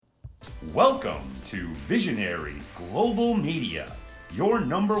Welcome to Visionaries Global Media, your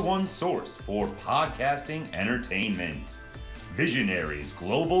number one source for podcasting entertainment. Visionaries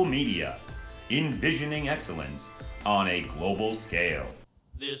Global Media, envisioning excellence on a global scale.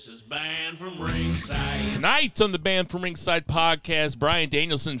 This is Banned from Ringside. Tonight on the Banned from Ringside podcast, Bryan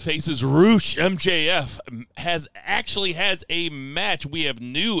Danielson faces Roosh. MJF has a match. We have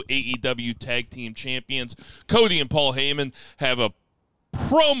new AEW Tag Team Champions. Cody and Paul Heyman have a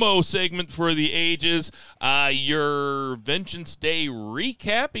promo segment for the ages. Your Vengeance Day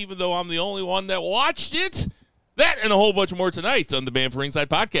recap, even though I'm the only one that watched it. That and a whole bunch more tonight on the Banned from Ringside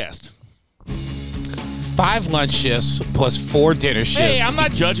podcast. 5 lunch shifts plus 4 dinner shifts. Hey, I'm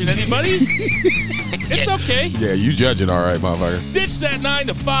not judging anybody. It's okay. Yeah, you judging all right, motherfucker. Ditch that 9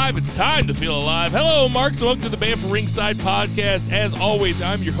 to 5. It's time to feel alive. Hello, Mark. So welcome to the Banned from Ringside podcast. As always,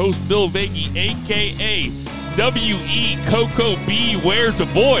 I'm your host, Bill Vagey, a.k.a. W.E. Coco B. Ware Du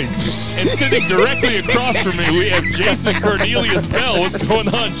Bois. And sitting directly across from me, we have Jason Cornelius Bell. What's going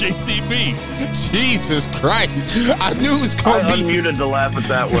on, JCB? Jesus Christ. I knew it was going to be... unmuted to laugh at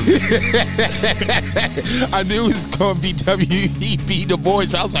that one. I knew it was going to be W.E.B. Du Bois,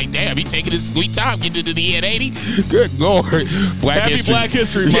 but I was like, damn, he taking his sweet time getting to the N80. Good Lord. Happy Black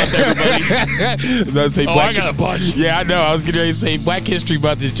History Month, everybody. I got a bunch. Yeah, I know. I was going to say Black History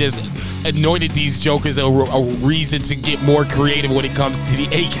Month is just anointed these jokers a reason to get more creative when it comes to the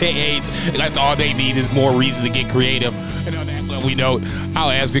AKAs. And that's all they need is more reason to get creative. And on that lovely note,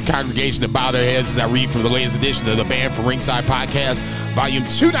 I'll ask the congregation to bow their heads as I read from the latest edition of the Banned from Ringside podcast, volume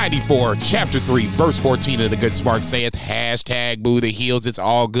 294, chapter 3, verse 14 of the Good Smart saith, hashtag boo the heels. It's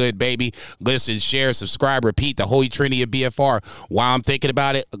all good, baby. Listen, share, subscribe, repeat the holy trinity of BFR. While I'm thinking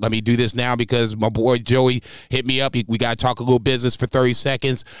about it, let me do this now because my boy Joey hit me up. We got to talk a little business for 30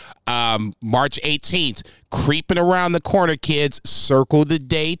 seconds. March 18th, creeping around the corner, kids. Circle the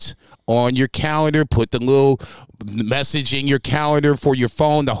date on your calendar. Put the little message in your calendar for your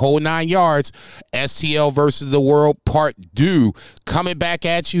phone, the whole 9 yards. STL versus the World Part 2 coming back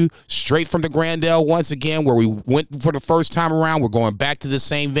at you straight from the Grandel once again, where we went for the first time around. We're going back to the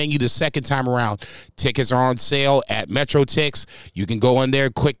same venue the second time around. Tickets are on sale at Metro Tix. You can go in there,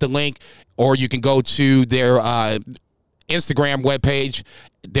 click the link, or you can go to their Instagram webpage.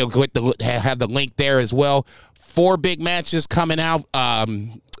 They'll have the link there as well. 4 big matches coming out.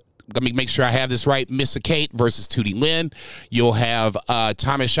 Let me make sure I have this right. Missa Kate versus Tootie Lynn. You'll have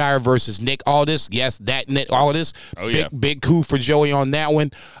Thomas Shire versus Nick Aldis. Yes, that Nick Aldis. Oh, yeah. Big coup for Joey on that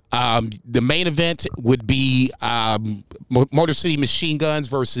one. The main event would be Motor City Machine Guns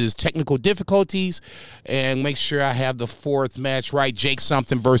versus Technical Difficulties. And make sure I have the 4th match right. Jake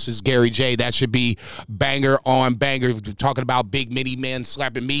Something versus Gary J. That should be banger on banger. We're talking about big mini men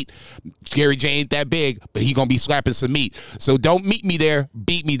slapping meat. Gary J ain't that big, but he going to be slapping some meat. So don't meet me there.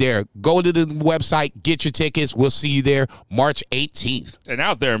 Beat me there. Go to the website, get your tickets. We'll see you there March 18th. And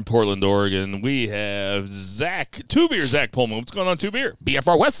out there in Portland, Oregon, we have Two Beer Zach Pullman. What's going on, Two Beer?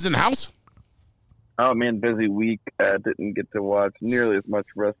 BFR West is in the house. Oh, man, busy week. Didn't get to watch nearly as much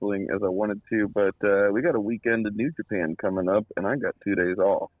wrestling as I wanted to, but we got a weekend in New Japan coming up, and I got 2 days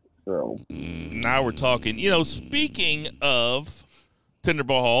off. So now we're talking. Speaking of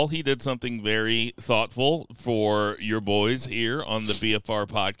Tinderball Hall, he did something very thoughtful for your boys here on the BFR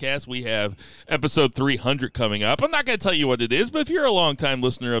podcast. We have episode 300 coming up. I'm not going to tell you what it is, but if you're a longtime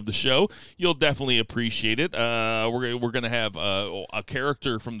listener of the show, you'll definitely appreciate it. We're going to have a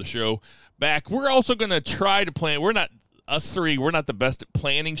character from the show back. We're also going to try to plan. We're not the best at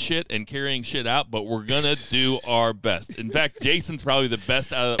planning shit and carrying shit out, but we're going to do our best. In fact, Jason's probably the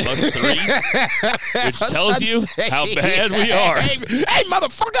best out of us 3, which tells you how bad we are. Hey,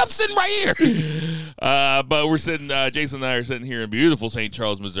 motherfucker, I'm sitting right here. But we're sitting, Jason and I are sitting here in beautiful St.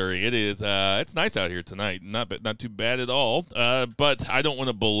 Charles, Missouri. It is, it's nice out here tonight. Not too bad at all. But I don't want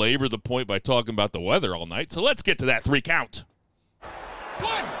to belabor the point by talking about the weather all night. So let's get to that 3 count.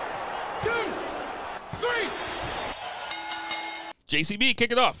 1, 2, 3. JCB,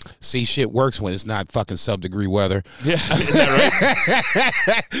 kick it off. See, shit works when it's not fucking sub-degree weather. Yeah, is that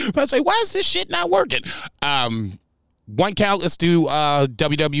right? But I was like, why is this shit not working? 1 count, let's do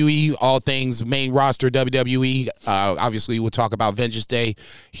WWE, all things main roster WWE. Obviously, we'll talk about Vengeance Day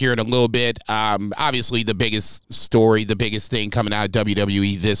here in a little bit. Obviously, the biggest story, the biggest thing coming out of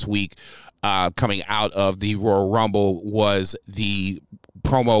WWE this week, coming out of the Royal Rumble, was the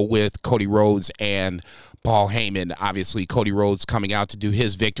promo with Cody Rhodes and Paul Heyman. Obviously, Cody Rhodes coming out to do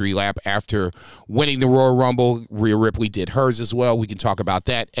his victory lap after winning the Royal Rumble. Rhea Ripley did hers as well. We can talk about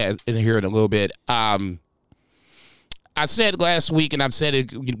that in here in a little bit. I said last week, and I've said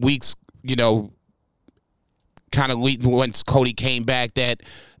it weeks, kind of once Cody came back, that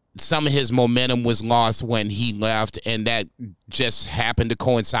some of his momentum was lost when he left, and that just happened to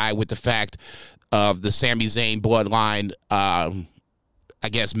coincide with the fact of the Sami Zayn bloodline, I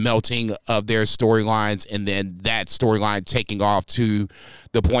guess, melting of their storylines, and then that storyline taking off to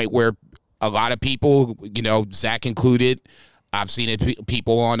the point where a lot of people, Zach included, I've seen it,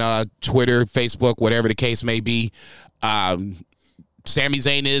 people on Twitter, Facebook, whatever the case may be, Sami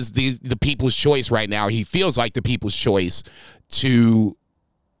Zayn is the people's choice right now. He feels like the people's choice to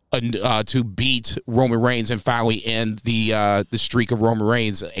beat Roman Reigns and finally end the streak of Roman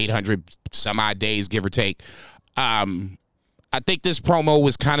Reigns, 800 some odd days, give or take. I think this promo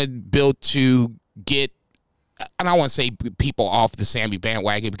was kind of built to get, I don't want to say people off the Sami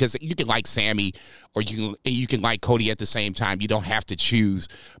bandwagon, because you can like Sami or you can like Cody at the same time. You don't have to choose.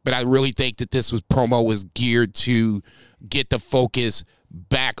 But I really think that this promo was geared to get the focus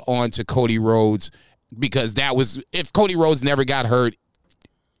back onto Cody Rhodes, because if Cody Rhodes never got hurt,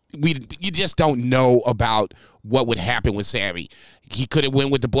 you just don't know about what would happen with Sami. He could have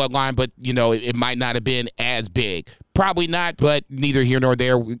went with the bloodline, but it might not have been as big. Probably not, but neither here nor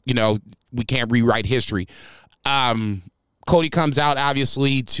there. We can't rewrite history. Cody comes out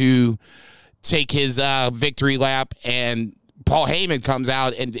obviously to take his victory lap, and Paul Heyman comes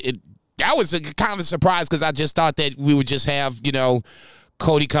out, and that was kind of a surprise, because I just thought that we would just have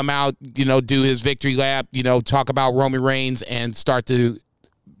Cody come out, do his victory lap, talk about Roman Reigns and start the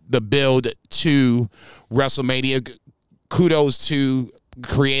build to WrestleMania. Kudos to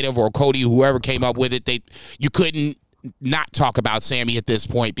creative or Cody, whoever came up with it. You couldn't not talk about Sami at this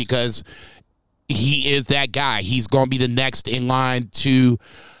point, because he is that guy. He's going to be the next in line to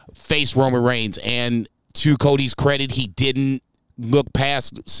face Roman Reigns. And to Cody's credit, he didn't look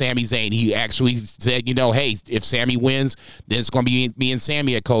past Sami Zayn. He actually said, hey, if Sami wins, then it's going to be me and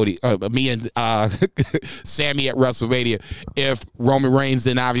Sami at Sami at WrestleMania. If Roman Reigns,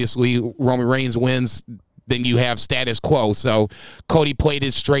 then obviously Roman Reigns wins, then you have status quo. So Cody played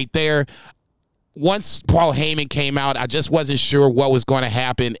it straight there. Once Paul Heyman came out, I just wasn't sure what was going to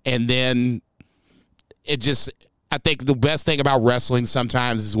happen. And then I think the best thing about wrestling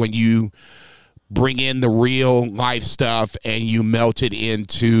sometimes is when you bring in the real life stuff and you melt it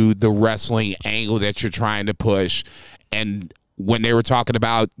into the wrestling angle that you're trying to push. And when they were talking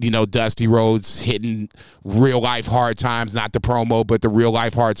about, Dusty Rhodes hitting real life hard times, not the promo, but the real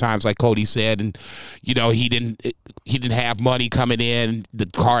life hard times, like Cody said, and he didn't have money coming in. The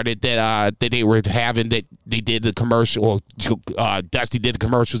car that they were having, that they did the commercial, Dusty did the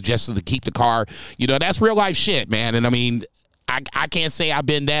commercial just to keep the car. That's real life shit, man. And I mean, I can't say I've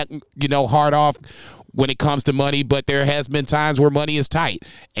been that, hard off when it comes to money, but there has been times where money is tight.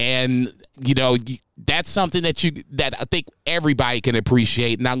 And, that's something that I think everybody can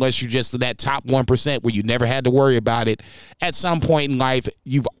appreciate. And unless you're just that top 1% where you never had to worry about it, at some point in life,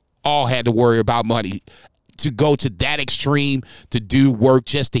 you've all had to worry about money. To go to that extreme, to do work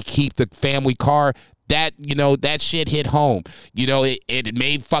just to keep the family car, that shit hit home. It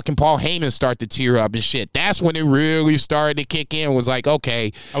made fucking Paul Heyman start to tear up and shit. That's when it really started to kick in. Was like,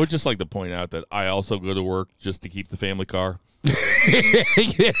 okay. I would just like to point out that I also go to work just to keep the family car. You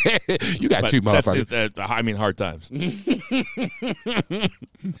got two motherfuckers. I mean, hard times.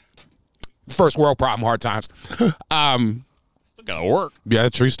 First world problem, hard times. Still gotta work. Yeah,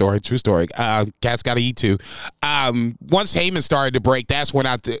 true story. Cats gotta eat too. Once Heyman started to break, that's when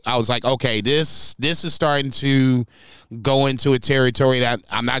I was like, okay, this is starting to go into a territory that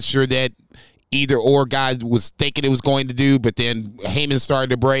I'm not sure that either or guy was thinking it was going to do. But then Heyman started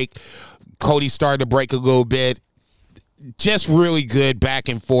to break. Cody started to break a little bit. Just really good back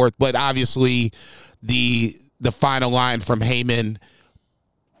and forth. But obviously, the final line from Heyman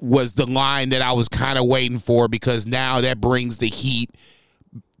was the line that I was kind of waiting for, because now that brings the heat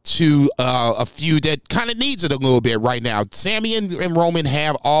to a feud that kind of needs it a little bit right now. Sami and Roman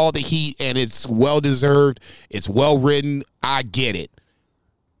have all the heat, and it's well-deserved. It's well-written. I get it.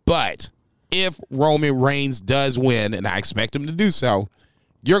 But if Roman Reigns does win, and I expect him to do so,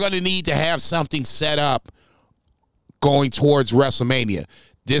 you're going to need to have something set up going towards WrestleMania.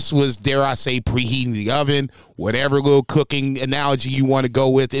 This was, dare I say, preheating the oven, whatever little cooking analogy you want to go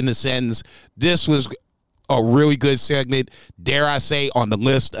with in the sentence. This was a really good segment, dare I say, on the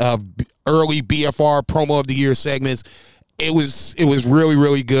list of early BFR Promo of the Year segments. It was really,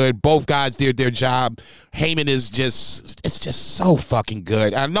 really good. Both guys did their job. Heyman it's just so fucking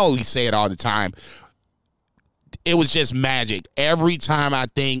good. I know we say it all the time. It was just magic. Every time I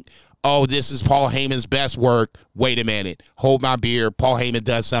think, oh, this is Paul Heyman's best work, wait a minute, hold my beer. Paul Heyman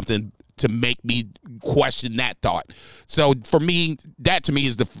does something to make me question that thought. So for me, that to me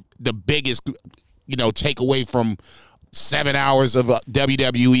is the biggest, takeaway from 7 hours of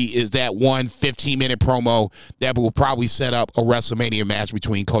WWE is that one 15-minute promo that will probably set up a WrestleMania match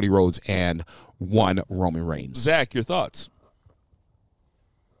between Cody Rhodes and one Roman Reigns. Zach, your thoughts?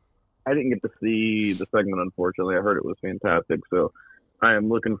 I didn't get to see the segment, unfortunately. I heard it was fantastic, so I am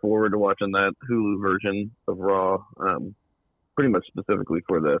looking forward to watching that Hulu version of Raw, pretty much specifically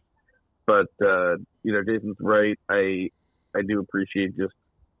for this. But, Jason's right. I do appreciate just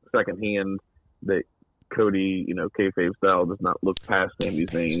secondhand that Cody, kayfabe style, does not look past Sami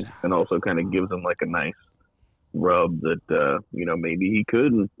Zayn and also kind of gives him like a nice rub that, maybe he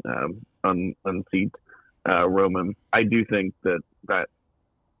could unseat Roman. I do think that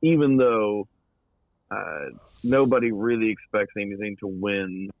even though nobody really expects Sami Zayn to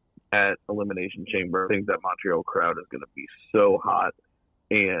win at Elimination Chamber, I think that Montreal crowd is going to be so hot.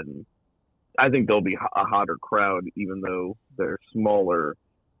 And I think there'll be a hotter crowd, even though they're smaller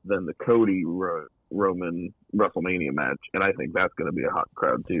than the Cody Roman WrestleMania match. And I think that's going to be a hot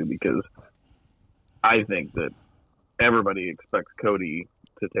crowd too, because I think that everybody expects Cody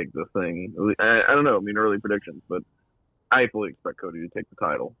to take this thing. I don't know. Early predictions, but I fully expect Cody to take the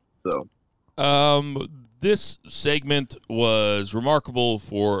title. So, this segment was remarkable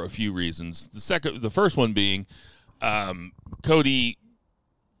for a few reasons. The first one being, Cody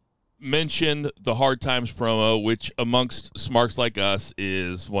mentioned the Hard Times promo, which amongst smarks like us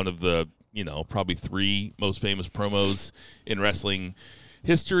is one of the, probably 3 most famous promos in wrestling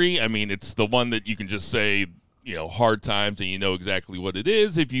history. It's the one that you can just say, Hard Times, and you know exactly what it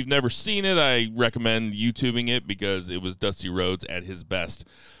is. If you've never seen it, I recommend YouTubing it because it was Dusty Rhodes at his best.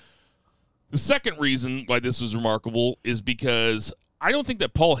 The second reason why this was remarkable is because I don't think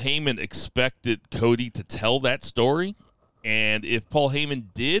that Paul Heyman expected Cody to tell that story. And if Paul Heyman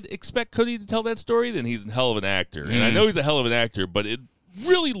did expect Cody to tell that story, then he's a hell of an actor. And I know he's a hell of an actor, but it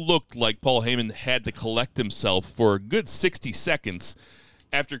really looked like Paul Heyman had to collect himself for a good 60 seconds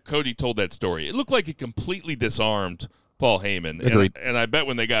after Cody told that story. It looked like it completely disarmed Paul Heyman. Agreed. And I bet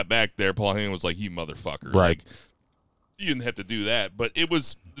when they got back there, Paul Heyman was like, "You motherfucker." Right. Like, you didn't have to do that. But it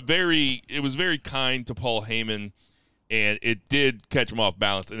was very kind to Paul Heyman, and it did catch him off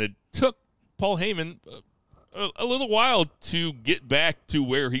balance. And it took Paul Heyman a little while to get back to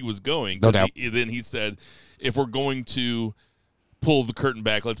where he was going. No doubt. Then he said, if we're going to pull the curtain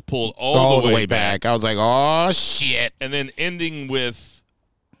back, let's pull it all the way back. I was like, oh, shit. And then ending with,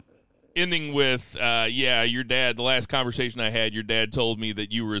 your dad, the last conversation I had, your dad told me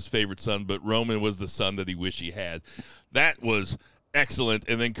that you were his favorite son, but Roman was the son that he wished he had. That was excellent.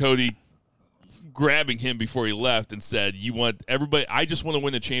 And then Cody grabbing him before he left and said, I just want to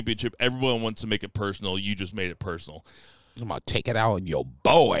win a championship. Everyone wants to make it personal. You just made it personal. I'm going to take it out on your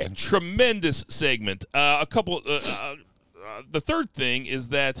boy. Tremendous segment. The third thing is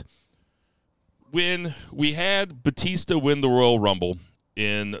that when we had Batista win the Royal Rumble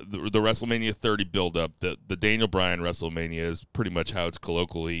in the WrestleMania 30 build-up, the Daniel Bryan WrestleMania is pretty much how it's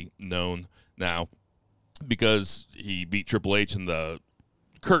colloquially known now, because he beat Triple H in the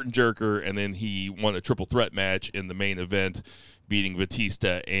curtain jerker, and then he won a triple threat match in the main event, beating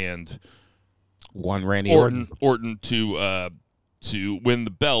Batista and one Randy Orton to win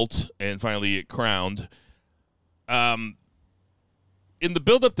the belt and finally get crowned. In the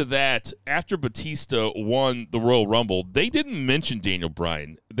build-up to that, after Batista won the Royal Rumble, they didn't mention Daniel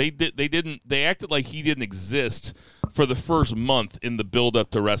Bryan. They acted like he didn't exist for the first month in the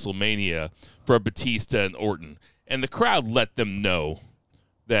build-up to WrestleMania for Batista and Orton. And the crowd let them know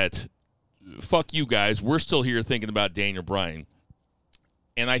that, fuck you guys, we're still here thinking about Daniel Bryan.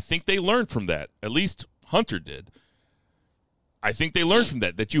 And I think they learned from that. At least Hunter did. I think they learned from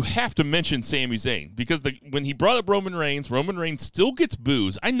that you have to mention Sami Zayn, because when he brought up Roman Reigns still gets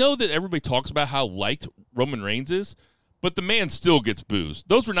boos. I know that everybody talks about how liked Roman Reigns is, but the man still gets boos.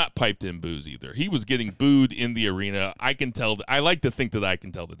 Those were not piped-in boos either. He was getting booed in the arena. I can tell. I like to think that I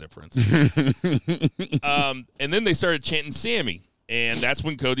can tell the difference. And then they started chanting Sami. And that's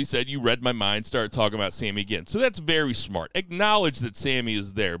when Cody said, "You read my mind," started talking about Sami again. So that's very smart. Acknowledge that Sami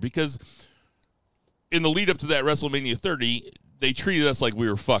is there, because in the lead up to that WrestleMania 30, they treated us like we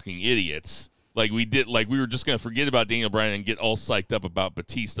were fucking idiots. Like we were just going to forget about Daniel Bryan and get all psyched up about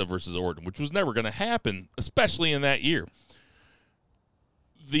Batista versus Orton, which was never going to happen, especially in that year.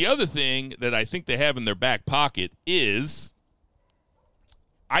 The other thing that I think they have in their back pocket is,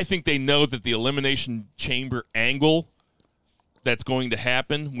 I think they know that the Elimination Chamber angle that's going to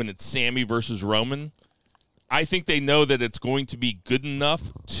happen when it's Sami versus Roman, I think they know that it's going to be good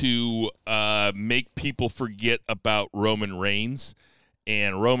enough to make people forget about Roman Reigns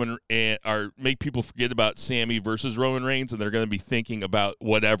or make people forget about Sami versus Roman Reigns, and they're going to be thinking about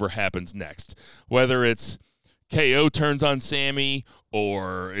whatever happens next. Whether it's KO turns on Sammy,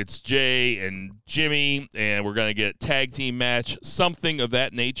 or it's Jay and Jimmy, and we're going to get tag team match, something of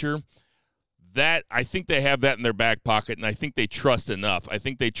that nature. That, I think they have that in their back pocket, and I think they trust enough. I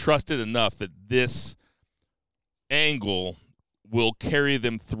think they trusted enough that this angle will carry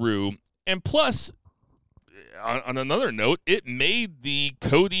them through. And plus, on another note, it made the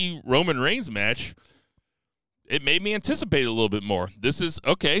Cody Roman Reigns match, it made me anticipate it a little bit more. This is,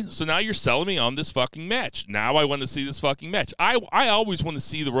 okay, so now you're selling me on this fucking match. Now I want to see this fucking match. I always want to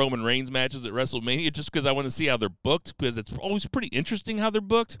see the Roman Reigns matches at WrestleMania just because I want to see how they're booked, because it's always pretty interesting how they're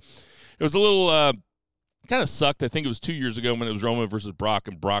booked. It was a little, kind of sucked. I think it was 2 years ago when it was Roman versus Brock,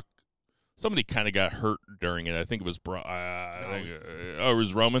 and Brock, somebody kind of got hurt during it. I think it was Brock. It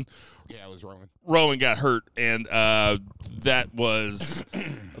was Roman. Yeah, it was Roman. Roman got hurt, and that was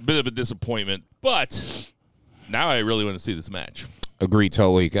a bit of a disappointment. But now I really want to see this match. Agreed,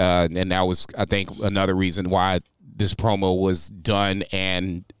 totally. And that was, I think, another reason why this promo was done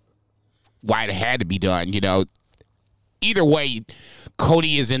and why it had to be done. You know, either way,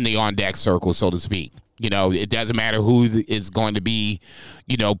 Cody is in the on-deck circle, so to speak. You know, it doesn't matter who is going to be,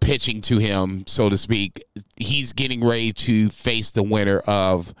 you know, pitching to him, so to speak. He's getting ready to face the winner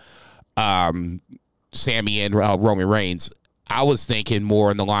of Sammy and Roman Reigns. I was thinking more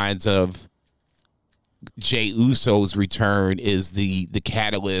in the lines of Jey Uso's return is the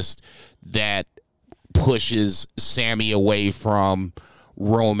catalyst that pushes Sammy away from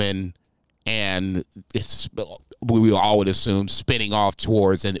Roman, and it's, we all would assume, spinning off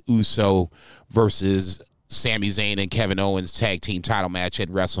towards an Uso versus Sami Zayn and Kevin Owens tag team title match at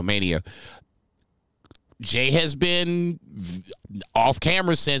WrestleMania. Jay has been off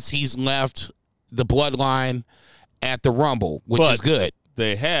camera since he's left the Bloodline at the Rumble, which is good.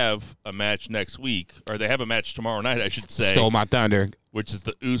 They have a match next week, or they have a match tomorrow night, I should say. Stole my thunder. Which is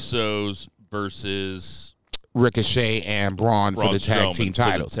the Usos versus Ricochet and Braun for the tag team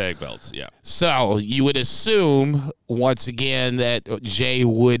titles. For the tag belts, yeah. So you would assume, once again, that Jay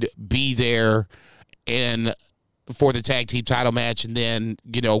would be there for the tag team title match, and then,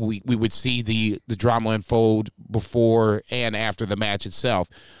 you know, we would see the drama unfold before and after the match itself.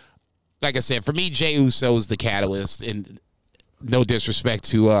 Like I said, for me, Jey Uso is the catalyst, and no disrespect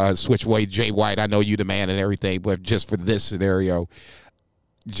to Switchblade Jay White. I know you the man and everything, but just for this scenario,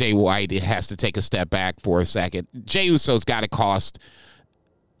 Jay White has to take a step back for a second. Jey Uso's got to cost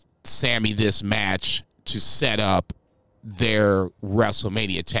Sammy this match to set up their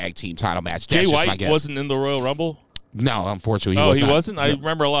WrestleMania tag team title match. That's Jay just my White guess. Wasn't in the Royal Rumble? No, unfortunately, he wasn't. I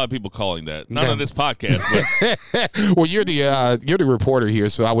remember a lot of people calling that. Not on this podcast, but well, you're the reporter here,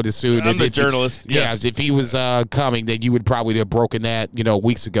 so I would assume I'm the journalist. Yes. Yeah, if he was coming, then you would probably have broken that, you know,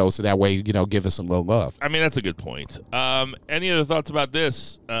 weeks ago, so that way, you know, give us a little love. I mean, that's a good point. Any other thoughts about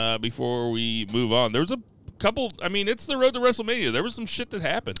this before we move on? There was a couple. I mean, it's the road to WrestleMania. There was some shit that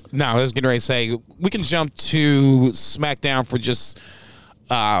happened. No, I was getting ready to say we can jump to SmackDown for just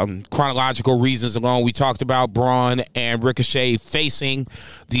chronological reasons alone. We talked about Braun and Ricochet facing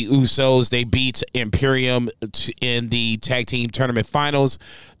the Usos. They beat Imperium in the tag team tournament finals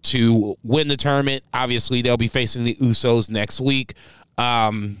to win the tournament. Obviously, they'll be facing the Usos next week.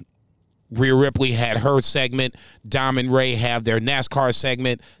 Rhea Ripley had her segment. Dom and Ray have their NASCAR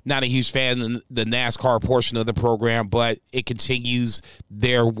segment. Not a huge fan of the NASCAR portion of the program, but it continues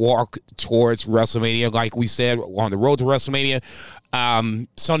their walk towards WrestleMania. Like we said, on the road to WrestleMania.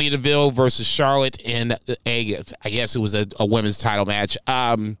 Sonya Deville versus Charlotte in I guess it was a women's title match.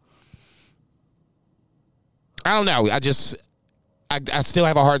 I don't know. I still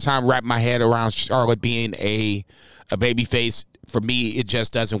have a hard time wrapping my head around Charlotte being a babyface. For me, it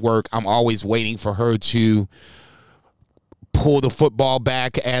just doesn't work. I'm always waiting for her to pull the football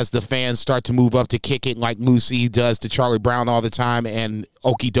back as the fans start to move up to kick it like Moosey does to Charlie Brown all the time, and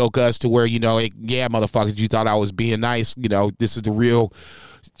okey doke us to where, you know, yeah, motherfuckers, you thought I was being nice. You know, this is the real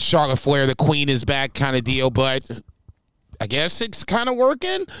Charlotte Flair, the queen is back kind of deal, but I guess it's kind of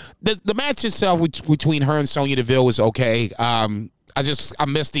working. The match itself between her and Sonya Deville was okay. I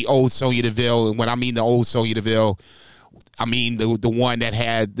miss the old Sonya Deville, and when I mean the old Sonya Deville, I mean the one that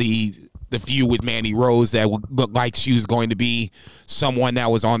had the feud with Mandy Rose that looked like she was going to be someone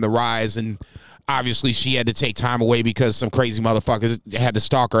that was on the rise, and obviously she had to take time away because some crazy motherfuckers had to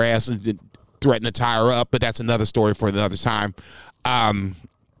stalk her ass and threaten to tie her up, but that's another story for another time.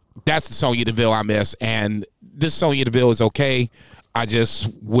 That's the Sonya Deville I miss, and this Sonya Deville is okay. I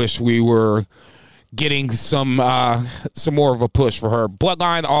just wish we were getting some more of a push for her.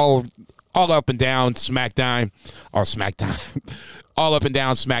 Bloodline all up and down SmackDown, all up and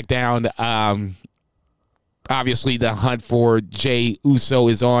down SmackDown. Obviously, the hunt for Jey Uso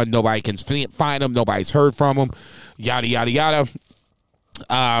is on. Nobody can find him. Nobody's heard from him. Yada, yada, yada.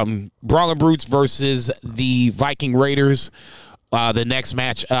 Brawling Brutes versus the Viking Raiders. The next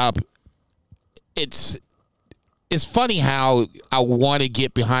match up. It's funny how I want to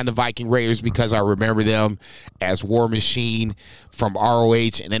get behind the Viking Raiders because I remember them as War Machine from ROH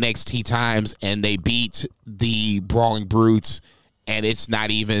and NXT times, and they beat the Brawling Brutes, and it's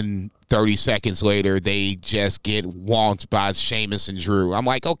not even 30 seconds later, they just get wonked by Sheamus and Drew. I'm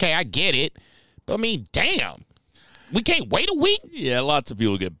like, okay, I get it. But I mean, damn. We can't wait a week? Yeah, lots of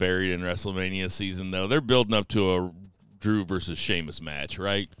people get buried in WrestleMania season, though. They're building up to a Drew versus Sheamus match,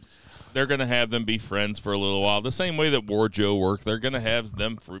 right? They're going to have them be friends for a little while. The same way that War Joe worked. They're going to have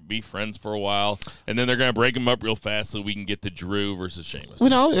them be friends for a while, and then they're going to break them up real fast so we can get to Drew versus Sheamus. You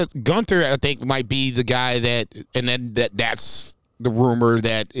know, Gunther, I think, might be the guy that, and then that's the rumor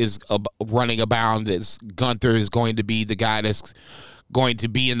that is running abound is Gunther is going to be the guy that's going to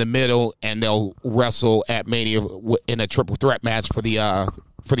be in the middle, and they'll wrestle at Mania in a triple threat match for the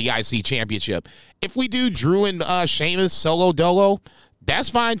IC championship. If we do Drew and Sheamus solo dolo, that's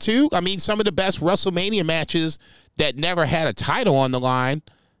fine too. I mean, some of the best WrestleMania matches that never had a title on the line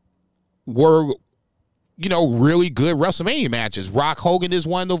were, you know, really good WrestleMania matches. Rock Hogan is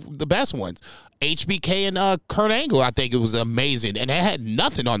one of the best ones. HBK and Kurt Angle, I think it was amazing, and it had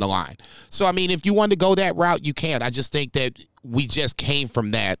nothing on the line. So, I mean, if you want to go that route, you can. I just think that we just came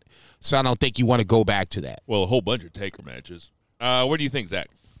from that, so I don't think you want to go back to that. Well, a whole bunch of Taker matches. What do you think, Zach?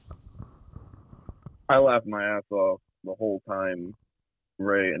 I laughed my ass off the whole time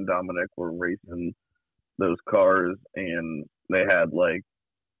Ray and Dominic were racing those cars, and they had like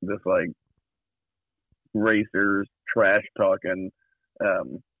this like racers trash talking,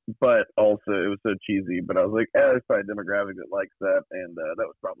 but also it was so cheesy. But I was like, there's probably a demographic that likes that, and that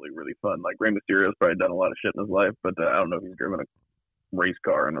was probably really fun. Like Rey Mysterio's probably done a lot of shit in his life, but I don't know if he's driven a race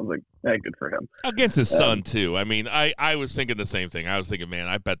car, and I was like, hey, good for him. Against his son, too. I mean, I was thinking the same thing. I was thinking, man,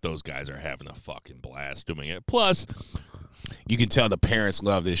 I bet those guys are having a fucking blast doing it. Plus, you can tell the parents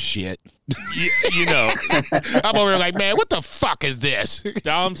love this shit. You know. I'm over here like, man, what the fuck is this?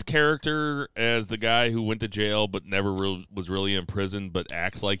 Dom's character as the guy who went to jail but never was really in prison but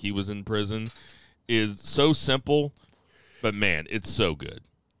acts like he was in prison is so simple, but, man, it's so good.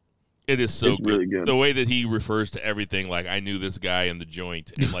 It is so good. Really good. The way that he refers to everything, like, I knew this guy in the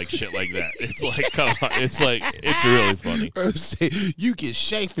joint and, like, shit like that. It's like, come on. It's like, it's really funny. You get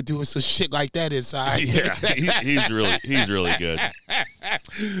shanked for doing some shit like that inside. Yeah, he's really good.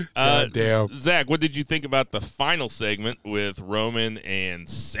 God damn. Zach, what did you think about the final segment with Roman and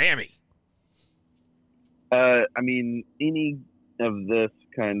Sammy? I mean, any of this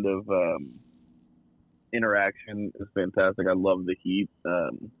kind of interaction is fantastic. I love the heat.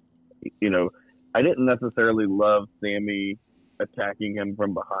 You know, I didn't necessarily love Sammy attacking him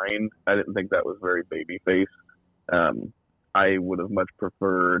from behind. I didn't think that was very babyface. I would have much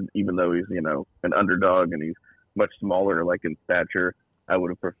preferred, even though he's, you know, an underdog and he's much smaller, like in stature, I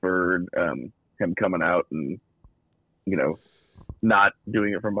would have preferred him coming out and, you know, not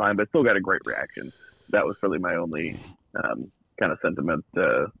doing it from behind, but still got a great reaction. That was really my only kind of sentiment.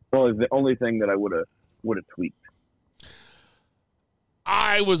 The only thing that I would have tweaked.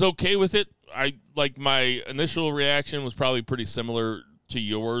 I was okay with it. My initial reaction was probably pretty similar to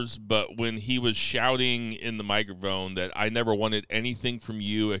yours, but when he was shouting in the microphone that I never wanted anything from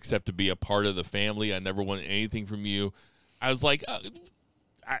you except to be a part of the family, I never wanted anything from you, I was like,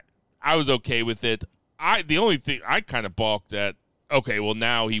 I was okay with it. The only thing I kind of balked at, okay, well,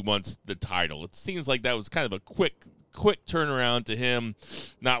 now he wants the title. It seems like that was kind of a quick turnaround to him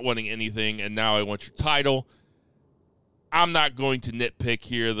not wanting anything, and now I want your title. I'm not going to nitpick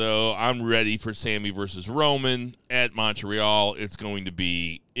here, though. I'm ready for Sammy versus Roman at Montreal. It's going to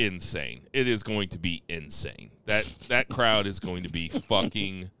be insane. It is going to be insane. That crowd is going to be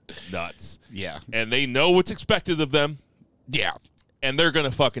fucking nuts. Yeah. And they know what's expected of them. Yeah. And they're going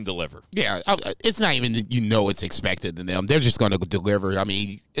to fucking deliver. Yeah. It's not even that it's expected of them. They're just going to deliver. I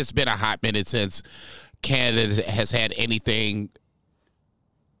mean, it's been a hot minute since Canada has had anything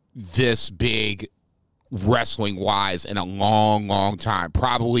this big wrestling-wise in a long, long time.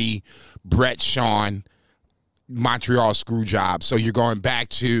 Probably Bret Shawn, Montreal Screwjob. So you're going back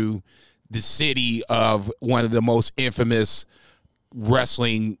to the city of one of the most infamous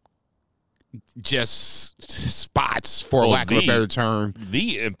wrestling just spots, for lack of a better term.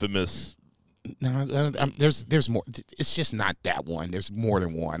 The infamous. No, there's more. It's just not that one. There's more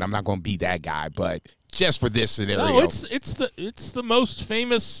than one. I'm not going to be that guy, but just for this scenario. No, it's the most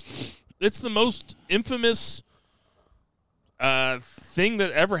famous. It's the most infamous. thing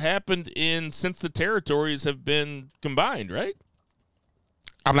that ever happened since the territories have been combined, right?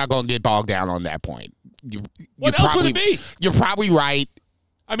 I'm not going to get bogged down on that point. What else would it be? You're probably right.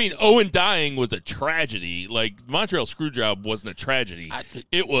 I mean, Owen dying was a tragedy. Like, Montreal Screwjob wasn't a tragedy.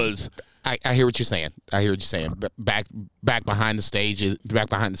 It was. I hear what you're saying. Back behind the stages, back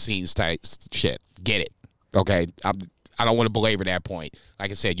behind the scenes type shit. Get it. Okay. I don't want to belabor that point.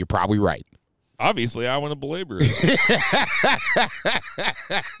 Like I said, you're probably right. Obviously, I want to belabor it.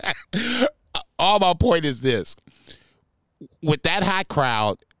 All my point is this. With that hot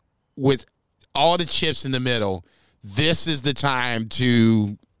crowd, with all the chips in the middle, this is the time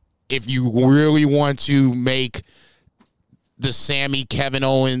to, if you really want to make the Sami Kevin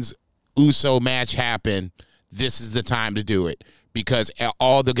Owens Uso match happen, this is the time to do it. Because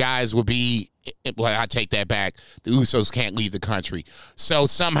all the guys will be, well, I take that back. The Usos can't leave the country. So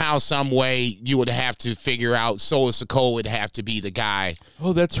somehow, some way, you would have to figure out Solo Sikoa would have to be the guy.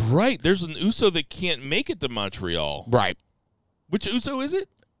 Oh, that's right. There's an Uso that can't make it to Montreal. Right. Which Uso is it?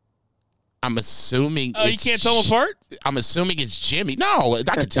 I'm assuming you can't tell them apart? I'm assuming it's Jimmy. No, I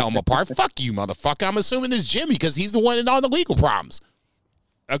can tell them apart. Fuck you, motherfucker. I'm assuming it's Jimmy because he's the one in all the legal problems.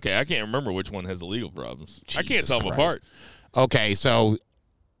 Okay, I can't remember which one has the legal problems. I can't Jesus tell them Christ. apart. Okay, so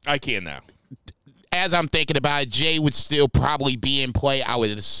I can now. as I'm thinking about it, Jay would still probably be in play, I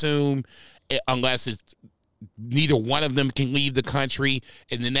would assume, unless it's neither one of them can leave the country.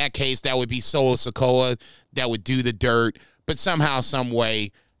 And in that case, that would be Solo Sikoa that would do the dirt. But somehow, some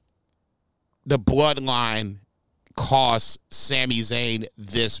way, the bloodline costs Sami Zayn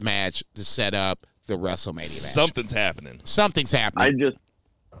this match to set up the WrestleMania match. Something's happening. Something's happening.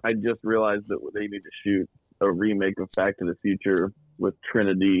 I just realized that they need to shoot a remake of Back to the Future with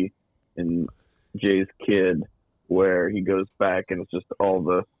Trinity and Jay's kid, where he goes back and it's just all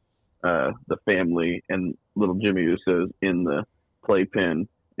the family and little Jimmy Uso's in the playpen,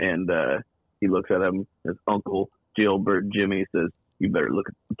 and he looks at him. His uncle Gilbert Jimmy says, "You better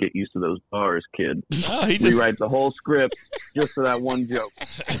get used to those bars, kid." Oh, he just rewrite the whole script just for that one joke.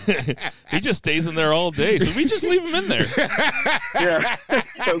 He just stays in there all day, so we just leave him in there. Yeah,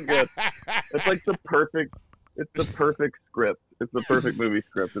 so good. It's like the perfect script. It's the perfect movie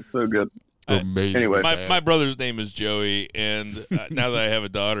script. It's so good. Amazing. Anyway, My brother's name is Joey, and now that I have a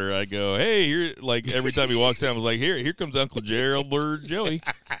daughter, I go, "Hey, here!" Like every time he walks in, I was like, "Here comes Uncle Gerald or Joey.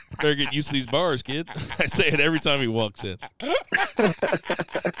 Better get used to these bars, kid." I say it every time he walks in.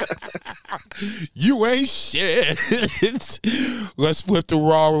 You ain't shit. Let's flip to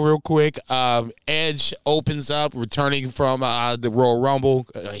Raw real quick. Edge opens up, returning from the Royal Rumble.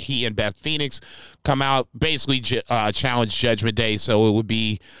 He and Beth Phoenix come out, basically challenge Judgment Day, so it would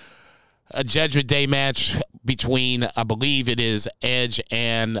be a Judgment Day match between, I believe it is Edge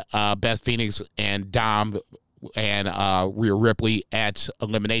and Beth Phoenix and Dom and Rhea Ripley at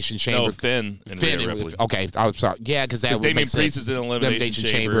Elimination Chamber. No, Finn and Rhea Ripley. Okay, I'm sorry. Yeah, because that would Damian make sense. Priest is in Elimination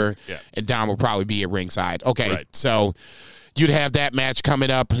Chamber. Yeah. And Dom will probably be at ringside. Okay, Right. So you'd have that match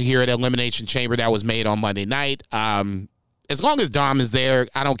coming up here at Elimination Chamber that was made on Monday night. As long as Dom is there,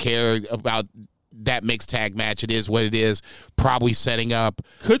 I don't care about that mixed tag match. It is what it is. Probably setting up.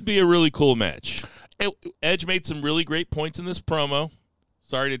 Could be a really cool match. Edge made some really great points in this promo.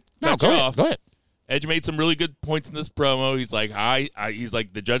 Sorry to cut you off. Go ahead. Edge made some really good points in this promo. He's like, he's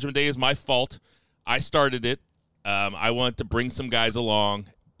like, the Judgment Day is my fault. I started it. I want to bring some guys along,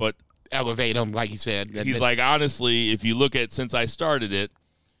 but Elevate them, like you said. he's like, honestly, if you look at since I started it,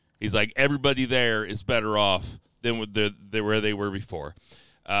 he's like, everybody there is better off than where they were before,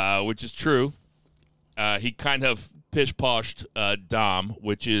 which is true. He kind of pish-poshed Dom,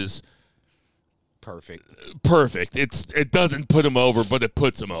 which is perfect. It doesn't put him over, but it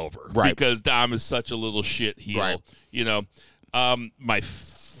puts him over. Right. Because Dom is such a little shit heel. Right. You know, my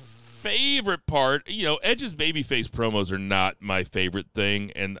favorite part, Edge's babyface promos are not my favorite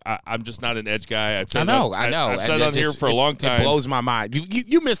thing, and I'm just not an Edge guy. I've said I've said on here for a long time. It blows my mind.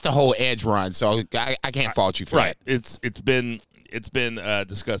 You missed the whole Edge run, so I can't fault you for that. that. It's been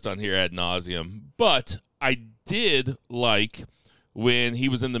discussed on here ad nauseum, but I did like when he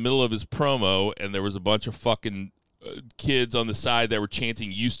was in the middle of his promo and there was a bunch of fucking kids on the side that were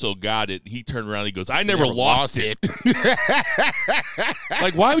chanting, "You still got it." He turned around and he goes, I never lost it.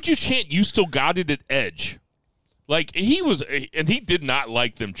 Like, why would you chant "You still got it" at Edge? Like, he did not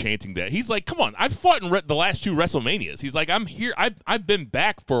like them chanting that. He's like, come on, I've fought in the last 2 WrestleManias. He's like, I'm here. I've been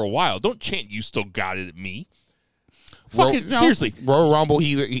back for a while. Don't chant "You still got it" at me. Seriously. Royal Rumble,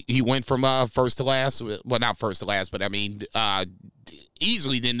 he went from first to last. Well, not first to last, but I mean,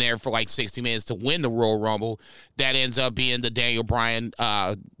 easily in there for like 60 minutes to win the Royal Rumble. That ends up being the Daniel Bryan,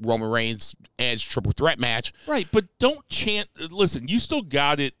 Roman Reigns Edge triple threat match. Right, but don't chant. Listen, You Still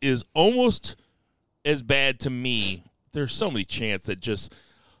Got It is almost as bad to me. There's so many chants that just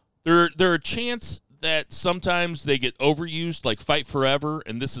there are chants that sometimes they get overused, like Fight Forever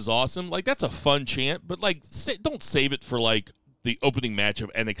and This Is Awesome. Like, that's a fun chant, but like don't save it for like the opening match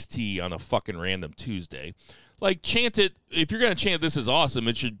of NXT on a fucking random Tuesday. Like, chant it. If you're gonna chant This Is Awesome,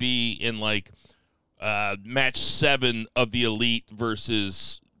 it should be in like match 7 of the Elite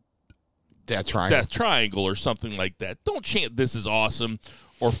versus Death Triangle or something like that. Don't chant This Is Awesome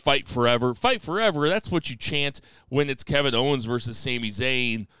or Fight Forever. Fight Forever, that's what you chant when it's Kevin Owens versus Sami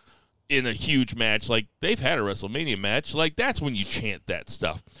Zayn in a huge match. Like, they've had a WrestleMania match. Like, that's when you chant that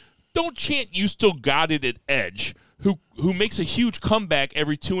stuff. Don't chant You Still Got It at Edge, who makes a huge comeback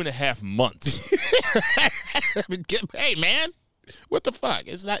every 2.5 months. Hey, man. What the fuck?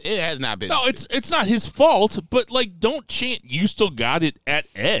 It has not been. No, it's not his fault, but like, don't chant You Still Got It at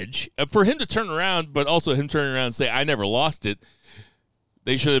Edge. For him to turn around, but also him turning around and say, I never lost it.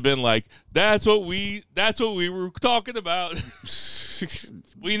 They should have been like, that's what we were talking about.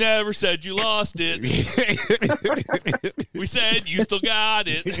 We never said you lost it. We said you still got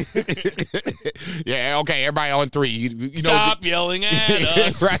it. Yeah, okay, everybody on 3. You Stop yelling at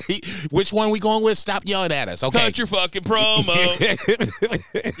us. Right? Which one we going with? Stop yelling at us. Okay. Cut your fucking promo.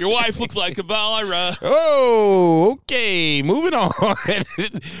 Your wife looks like a Valera. Oh, okay. Moving on.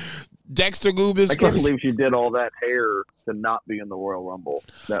 Dexter Lumis. I can't believe she did all that hair to not be in the Royal Rumble.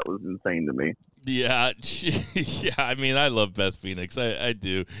 That was insane to me. Yeah, I mean, I love Beth Phoenix. I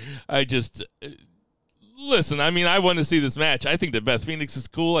do. I just listen. I mean, I want to see this match. I think that Beth Phoenix is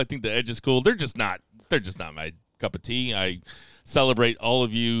cool. I think the Edge is cool. They're just not my cup of tea. I celebrate all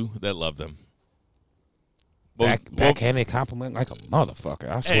of you that love them. Backhanded compliment like a motherfucker.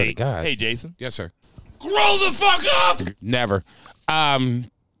 I swear to God. Hey, Jason. Yes, sir. Grow the fuck up. Never.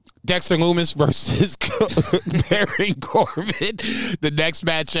 Dexter Lumis versus Baron Corbin. The next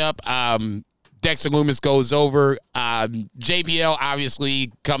matchup, Dexter Lumis goes over. JBL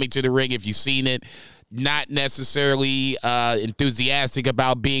obviously coming to the ring, if you've seen it. Not necessarily enthusiastic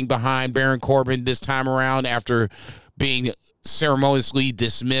about being behind Baron Corbin this time around after being ceremoniously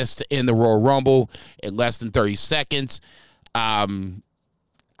dismissed in the Royal Rumble in less than 30 seconds. I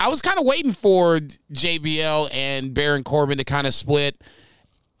was kind of waiting for JBL and Baron Corbin to kind of split.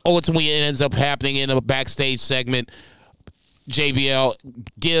 Ultimately, it ends up happening in a backstage segment. JBL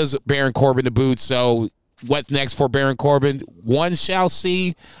gives Baron Corbin the boot. So what's next for Baron Corbin? One shall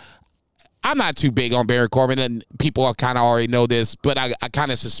see. I'm not too big on Baron Corbin, and people kind of already know this, but I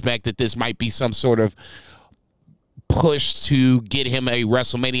kind of suspect that this might be some sort of push to get him a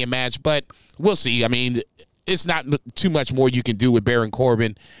WrestleMania match, but we'll see. I mean, it's not too much more you can do with Baron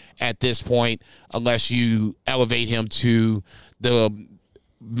Corbin at this point unless you elevate him to the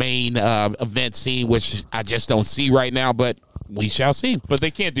main event scene, which I just don't see right now, but we shall see. But they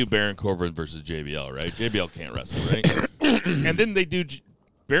can't do Baron Corbin versus JBL, right? JBL can't wrestle, right? And then they do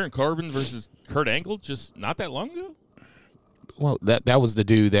Baron Corbin versus Kurt Angle just not that long ago? Well, that was the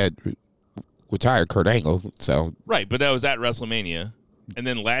dude that retired Kurt Angle, so. Right, but that was at WrestleMania. And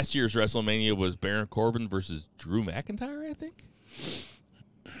then last year's WrestleMania was Baron Corbin versus Drew McIntyre, I think?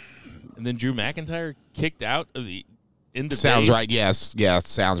 And then Drew McIntyre kicked out of the sounds right. Yes,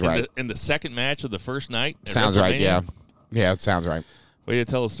 sounds right. In the second match of the first night. Sounds right. Yeah, it sounds right. Way to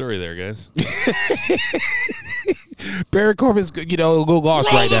tell a story there, guys. Baron Corbin's, a little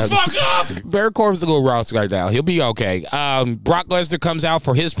lost right now. Roll the fuck up! Baron Corbin's a little lost right now. He'll be okay. Brock Lesnar comes out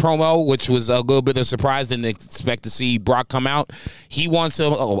for his promo, which was a little bit of a surprise. Didn't expect to see Brock come out. He wants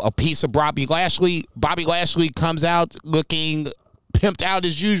a piece of Bobby Lashley. Bobby Lashley comes out looking pimped out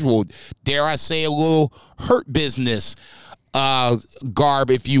as usual. Dare I say a little hurt business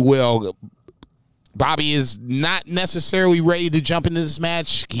garb, if you will. Bobby is not necessarily ready to jump into this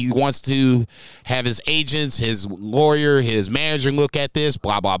match. He wants to have his agents, his lawyer, his manager look at this,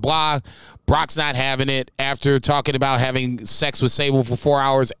 blah, blah, blah. Brock's not having it after talking about having sex with Sable for 4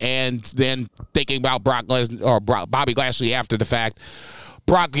 hours and then thinking about Brock Lesnar or Bobby Lashley after the fact.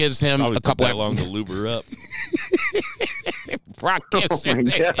 Brock gives him a couple of long to lube her up. Brock gives him.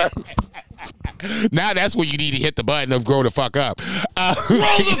 Now that's when you need to hit the button of grow the fuck up. Grow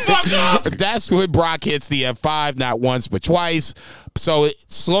the fuck up! That's when Brock hits the F5, not once but twice. So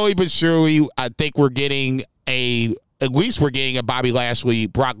slowly but surely, I think we're getting at least we're getting a Bobby Lashley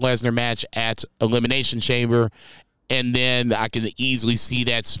Brock Lesnar match at Elimination Chamber. And then I can easily see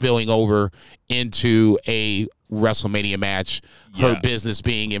that spilling over into a WrestleMania match. Yeah. Her business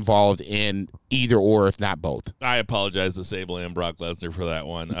being involved in either or, if not both. I apologize to Sable and Brock Lesnar for that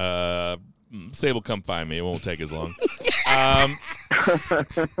one. Sable, come find me. It won't take as long.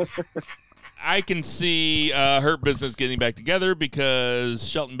 I can see Hurt Business getting back together because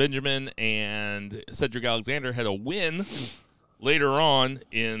Shelton Benjamin and Cedric Alexander had a win later on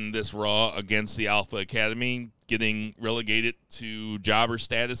in this Raw against the Alpha Academy, getting relegated to jobber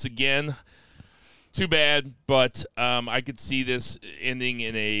status again. Too bad, but I could see this ending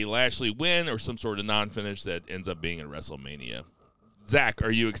in a Lashley win or some sort of non-finish that ends up being in WrestleMania. Zach,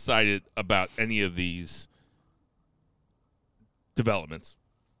 are you excited about any of these developments?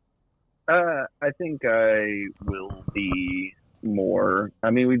 I think I will be more. I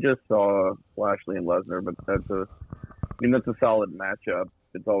mean, we just saw Lashley and Lesnar, but that's a solid matchup.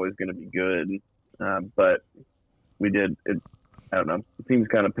 It's always going to be good. But we did it. I don't know. It seems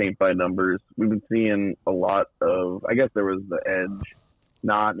kind of paint by numbers. We've been seeing a lot of. I guess there was the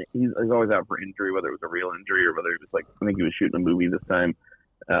Edge. He's always out for injury, whether it was a real injury or whether it was like I think he was shooting a movie this time.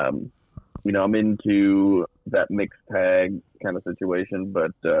 I'm into that mixed tag kind of situation,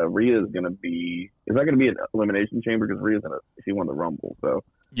 but Rhea is going to be. Is that going to be an elimination chamber because Rhea's she won the Rumble, so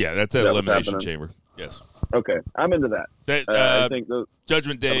yeah, that's an elimination chamber. Yes. Okay, I'm into that. I think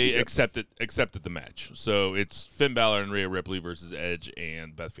Judgment Day accepted the match, so it's Finn Balor and Rhea Ripley versus Edge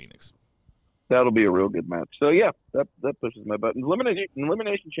and Beth Phoenix. That'll be a real good match. So yeah, that pushes my button.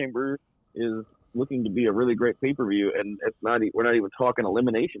 Elimination Chamber is looking to be a really great pay-per-view, and we're not even talking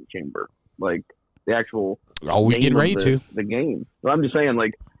Elimination Chamber, like the actual. Oh, we get ready to the game. So I'm just saying,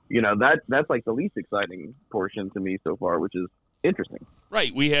 like that's like the least exciting portion to me so far, which is interesting.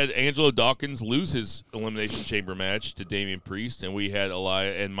 Right. We had Angelo Dawkins lose his Elimination Chamber match to Damian Priest, and we had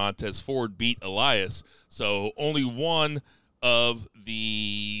Elias and Montez Ford beat Elias. So only one of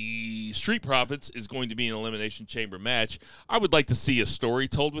the Street Profits is going to be an Elimination Chamber match. I would like to see a story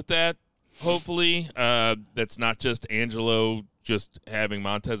told with that, hopefully. That's not just Angelo just having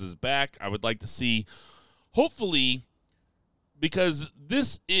Montez's back. I would like to see, hopefully, because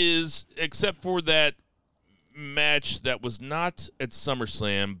this is, except for that match that was not at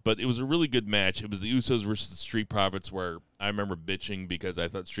SummerSlam, but it was a really good match. It was the Usos versus the Street Profits, where I remember bitching because I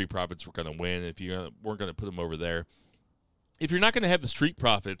thought Street Profits were going to win if you weren't going to put them over there. If you're not going to have the Street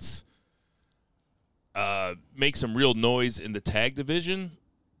Profits make some real noise in the tag division,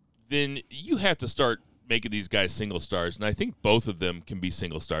 then you have to start making these guys single stars, and I think both of them can be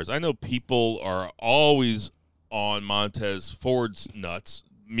single stars. I know people are always on Montez Ford's nuts,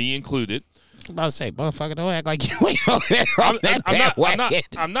 me included. I'm about to say, motherfucker, don't act like you ain't on that.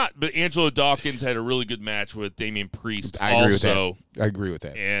 I'm not, but Angelo Dawkins had a really good match with Damian Priest. I agree with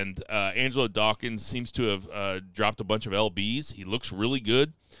that. And Angelo Dawkins seems to have dropped a bunch of LBs. He looks really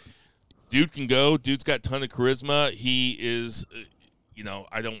good. Dude can go. Dude's got a ton of charisma. He is,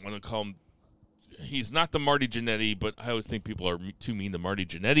 I don't want to call him. He's not the Marty Jannetty, but I always think people are too mean to Marty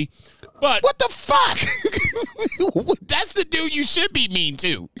Jannetty. But what the fuck? That's the dude you should be mean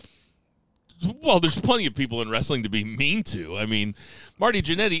to. Well, there's plenty of people in wrestling to be mean to. I mean, Marty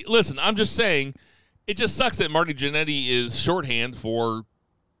Jannetty, listen, I'm just saying, it just sucks that Marty Jannetty is shorthand for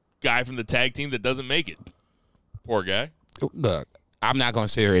guy from the tag team that doesn't make it. Poor guy. Look, I'm not going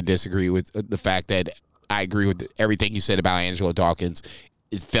to sit here and disagree with the fact that I agree with everything you said about Angelo Dawkins.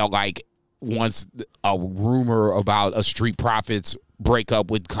 It felt like once a rumor about a Street Profits breakup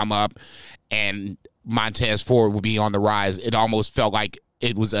would come up and Montez Ford would be on the rise, it almost felt like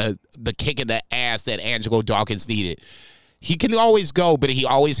it was the kick in the ass that Angelo Dawkins needed. He can always go, but he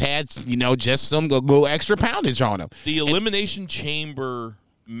always had, just some little extra poundage on him. The Elimination Chamber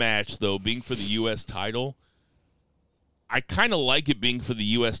match, though, being for the U.S. title, I kind of like it being for the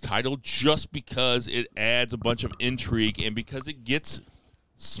U.S. title just because it adds a bunch of intrigue and because it gets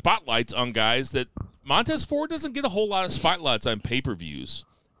spotlights on guys that Montez Ford doesn't get a whole lot of spotlights on pay-per-views.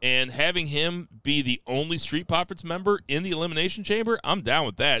 And having him be the only Street Profits member in the Elimination Chamber, I'm down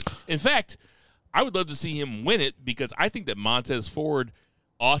with that. In fact, I would love to see him win it because I think that Montez Ford,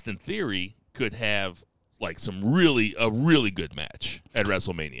 Austin Theory, could have like a really good match at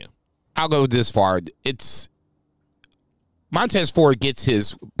WrestleMania. I'll go this far. It's Montez Ford gets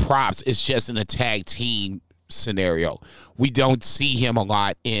his props. It's just in a tag team scenario. We don't see him a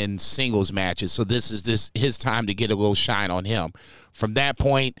lot in singles matches, so this is his time to get a little shine on him. From that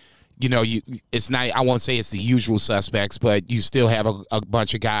point, it's not. I won't say it's the usual suspects, but you still have a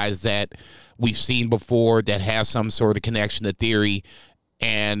bunch of guys that we've seen before that have some sort of connection to Theory,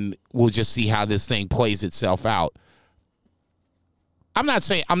 and we'll just see how this thing plays itself out. I'm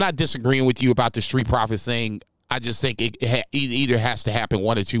not disagreeing with you about the Street Profits thing. I just think it either has to happen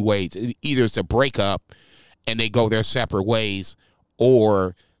one or two ways. Either it's a breakup and they go their separate ways,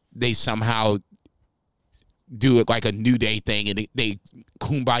 or they somehow do it like a New Day thing and they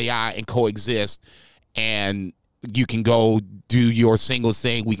kumbaya and coexist, and you can go do your singles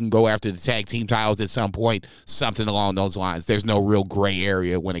thing. We can go after the tag team titles at some point, something along those lines. There's no real gray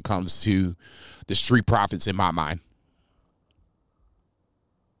area when it comes to the Street Profits in my mind.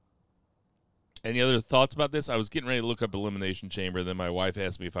 Any other thoughts about this? I was getting ready to look up Elimination Chamber, then my wife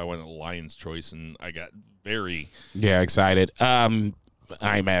asked me if I wanted Lion's Choice, and I got very excited. I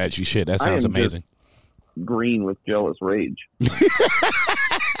ain't mad at you. Shit, that sounds amazing. Green with jealous rage.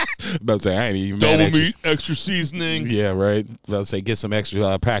 About to say, I ain't even mad double at you. meat, extra seasoning. Yeah, right. About to say, get some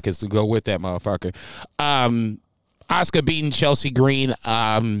extra packets to go with that motherfucker. Asuka beating Chelsea Green.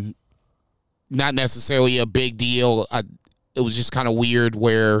 Not necessarily a big deal. It was just kind of weird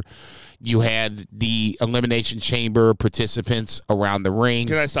where you had the Elimination Chamber participants around the ring.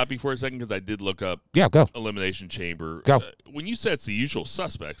 Can I stop you for a second? Because I did look up go. Elimination Chamber. Go. When you said it's the usual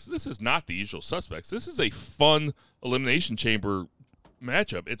suspects, this is not the usual suspects. This is a fun Elimination Chamber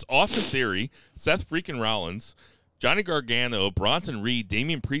matchup. It's Austin Theory, Seth freaking Rollins, Johnny Gargano, Bronson Reed,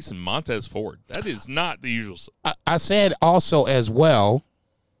 Damian Priest, and Montez Ford. That is not the usual. I said also as well.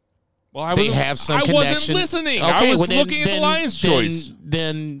 Well, they have some connection. I wasn't listening. Okay, I was looking at the Lions' choice.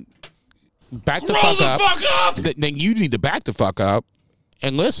 Then back the Roll fuck up. up. Then you need to back the fuck up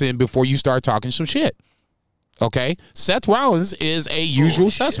and listen before you start talking some shit. Okay? Seth Rollins is a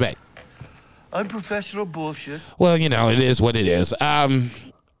usual suspect. Unprofessional bullshit. Well, it is what it is.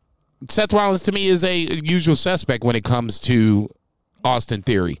 Seth Rollins to me is a usual suspect when it comes to Austin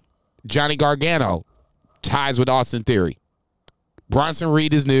Theory. Johnny Gargano ties with Austin Theory. Bronson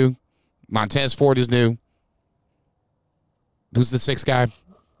Reed is new. Montez Ford is new. Who's the sixth guy?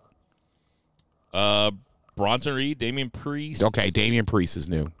 Bronson Reed, Damian Priest. Okay, Damian Priest is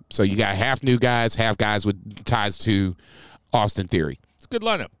new. So you got half new guys, half guys with ties to Austin Theory. It's a good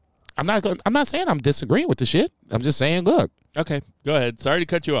lineup. I'm not saying I'm disagreeing with the shit. I'm just saying, look. Okay, go ahead. Sorry to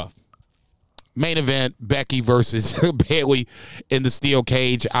cut you off. Main event, Becky versus Bayley in the steel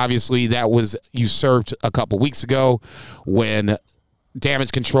cage. Obviously, that was usurped a couple weeks ago when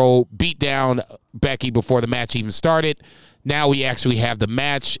Damage Control beat down Becky before the match even started. Now we actually have the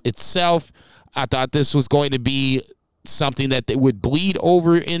match itself. I thought this was going to be something that they would bleed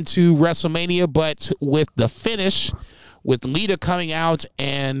over into WrestleMania, but with the finish, with Lita coming out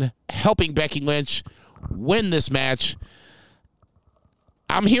and helping Becky Lynch win this match,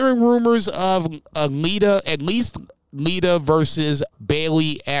 I'm hearing rumors of Lita, at least Lita versus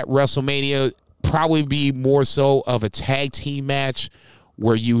Bayley at WrestleMania, probably be more so of a tag team match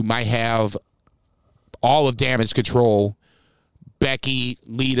where you might have all of Damage Control, Becky,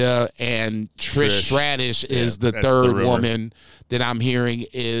 Lita, and Trish Stratus is the third woman that I'm hearing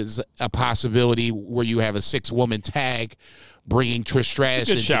is a possibility where you have a 6-woman tag bringing Trish Stratus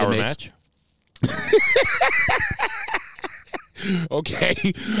into shower the mix. match. Okay,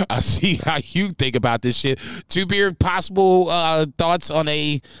 I see how you think about this shit. Two Beard, possible thoughts on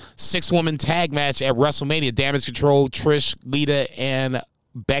a 6-woman tag match at WrestleMania. Damage Control, Trish, Lita, and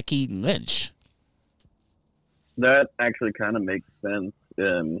Becky Lynch. That actually kind of makes sense.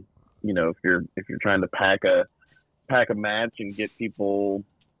 If you're trying to pack a match and get people,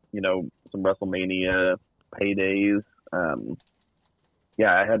 some WrestleMania paydays. I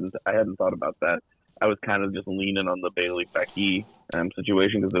hadn't thought about that. I was kind of just leaning on the Bayley Becky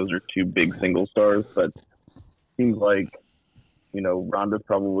situation because those are two big single stars. But seems like, Ronda's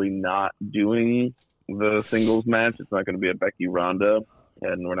probably not doing the singles match. It's not going to be a Becky Ronda,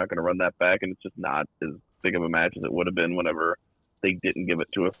 and we're not going to run that back. And it's just not as big of a match as it would have been whenever they didn't give it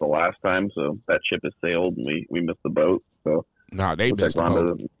to us the last time. So that ship has sailed, and we missed the boat. So no, they missed the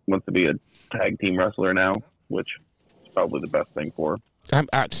Ronda boat. Wants to be a tag team wrestler now, which is probably the best thing for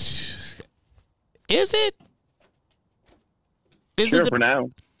her. Is it? Sure, for now.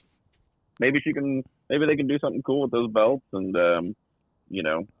 Maybe they can do something cool with those belts, and that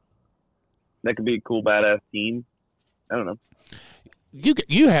could be a cool badass team. I don't know.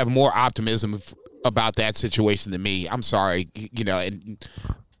 You have more optimism about that situation than me. I'm sorry, and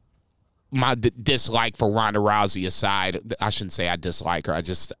my dislike for Ronda Rousey aside, I shouldn't say I dislike her.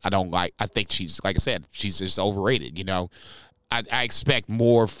 I don't like. I think she's, like I said, she's just overrated. I expect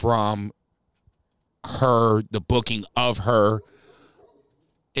more from her, the booking of her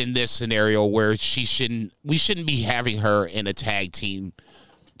in this scenario where we shouldn't be having her in a tag team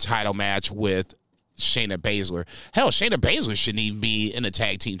title match with Shayna Baszler. Hell, Shayna Baszler shouldn't even be in a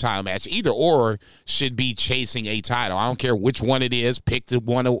tag team title match. Either or should be chasing a title. I don't care which one it is. Pick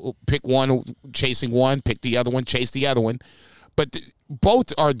one chasing one, pick the other one, chase the other one. But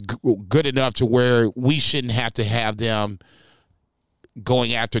both are good enough to where we shouldn't have to have them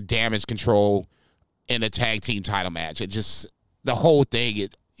going after Damage Control in a tag team title match. It just, the whole thing,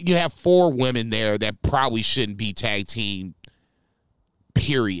 you have 4 women there that probably shouldn't be tag team,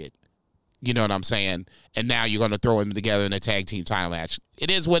 period. You know what I'm saying? And now you're going to throw them together in a tag team title match.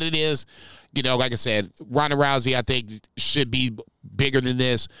 It is what it is. You know, like I said, Ronda Rousey, I think, should be bigger than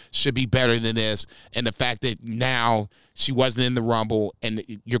this, should be better than this. And the fact that now she wasn't in the Rumble and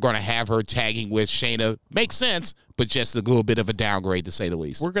you're going to have her tagging with Shayna makes sense, but just a little bit of a downgrade, to say the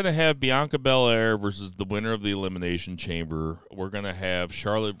least. We're going to have Bianca Belair versus the winner of the Elimination Chamber. We're going to have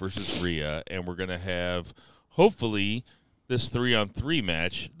Charlotte versus Rhea. And we're going to have, hopefully, this 3-on-3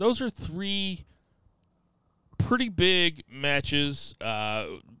 match. Those are 3 pretty big matches,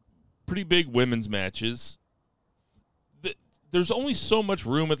 pretty big women's matches. There's only so much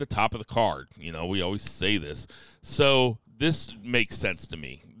room at the top of the card. You know, we always say this. So this makes sense to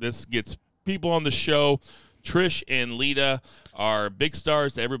me. This gets people on the show. Trish and Lita are big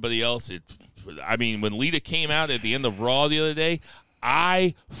stars to everybody else. I mean, when Lita came out at the end of Raw the other day,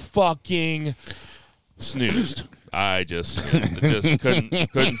 I fucking snoozed. I just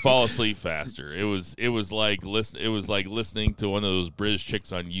couldn't fall asleep faster. It was like listening to one of those British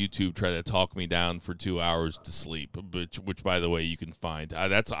chicks on YouTube try to talk me down for 2 hours to sleep, which by the way you can find.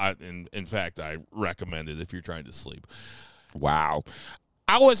 In fact I recommend it if you're trying to sleep. Wow.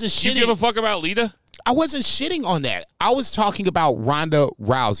 I wasn't shitting. You give a fuck about Lita? I wasn't shitting on that. I was talking about Ronda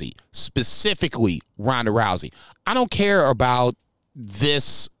Rousey, specifically Ronda Rousey. I don't care about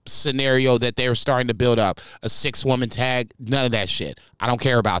this scenario that they're starting to build up, a 6-woman tag, none of that shit. I don't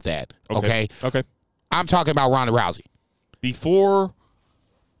care about that, okay? I'm talking about Ronda Rousey. Before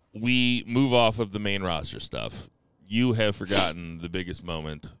we move off of the main roster stuff, you have forgotten the biggest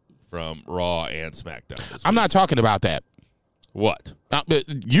moment from Raw and SmackDown this week. I'm not talking about that. What?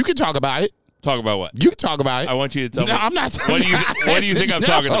 You can talk about it. Talk about what? You can talk about it. I want you to tell me. I'm not. What do you think I'm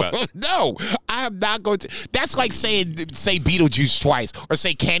talking about? No, I am not going to. That's like say Beetlejuice twice or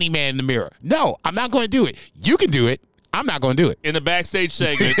say Candyman in the mirror. No, I'm not going to do it. You can do it. I'm not going to do it. In the backstage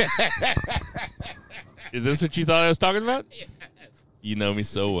segment. Is this what you thought I was talking about? Yes. You know me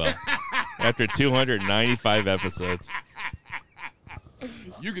so well. After 295 episodes.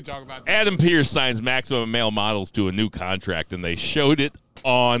 You can talk about that. Adam Pearce signs Maximum Male Models to a new contract, and they showed it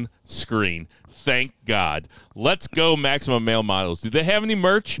on screen. Thank God. Let's go, Maximum Male Models. Do they have any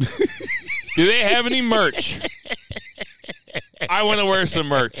merch? Do they have any merch? I want to wear some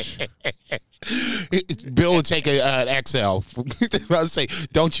merch. Bill would take an XL. I was say,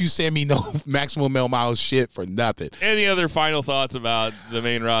 don't you send me no Maximum Male Models shit for nothing. Any other final thoughts about the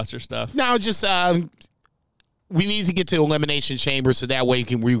main roster stuff? No, just we need to get to Elimination Chamber so that way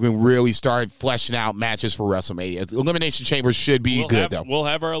we can really start fleshing out matches for WrestleMania. Elimination Chamber should be though. We'll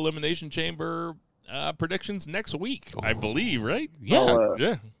have our Elimination Chamber predictions next week, I believe, right? Yeah.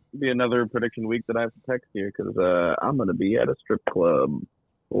 Yeah. Be another prediction week that I have to text you because I'm going to be at a strip club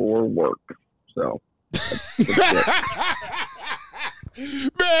for work. So. Man,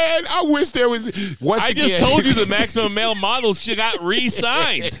 I wish there was. I just told you the Maximum Male Models got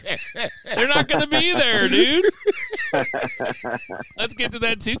re-signed. They're not going to be there, dude. Let's get to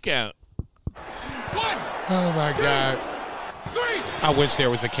that 2 count. 1, Oh my God. 3. I wish there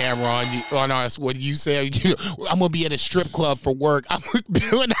was a camera on us when you said, I'm going to be at a strip club for work.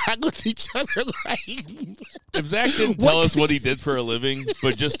 Bill and I looked at each other like. If Zach didn't tell us what he did for a living,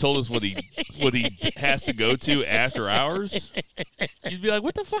 but just told us what he has to go to after hours, you'd be like,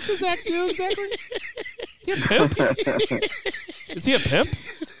 what the fuck does Zach do exactly? Is he a pimp? Is he a pimp?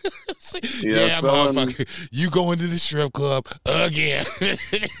 Yeah, motherfucker. You going to the strip club again.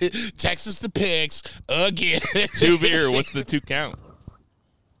 Text us the pics again. 2 beer. What's the 2 count?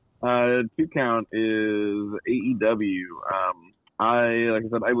 2 count is AEW. Like I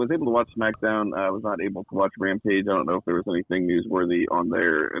said, I was able to watch SmackDown. I was not able to watch Rampage. I don't know if there was anything newsworthy on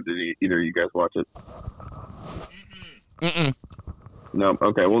there. Did either of you guys watch it? Mm-mm. No.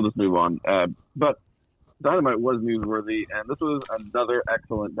 Okay, we'll just move on. But Dynamite was newsworthy, and this was another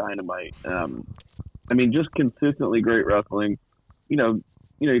excellent Dynamite. I mean, just consistently great wrestling. You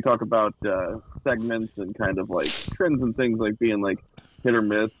talk about segments and kind of like trends and things like being like hit or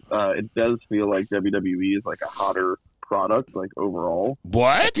miss. It does feel like WWE is like a hotter product, like overall.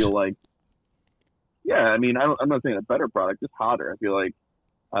 What? I feel like, yeah, I mean, I'm not saying a better product, just hotter. I feel like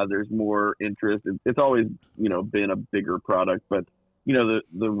there's more interest. It's always, been a bigger product, but the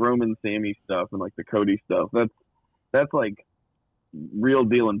Roman Sammy stuff and like the Cody stuff, that's like real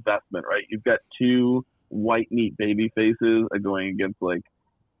deal investment, right? You've got 2 white meat baby faces going against like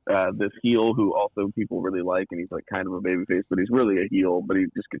this heel who also people really like, and he's like kind of a baby face, but he's really a heel, but he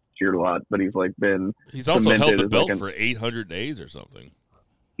just gets cheered a lot. But he's like he's also held the belt for 800 days or something.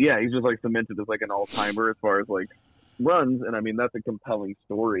 Yeah, he's just like cemented as like an all-timer as far as like runs, and I mean that's a compelling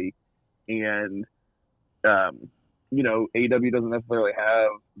story. And AEW doesn't necessarily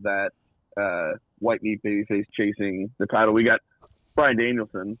have that white meat babyface chasing the title. We got Bryan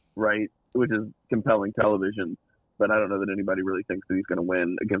Danielson, right, which is compelling television, but I don't know that anybody really thinks that he's going to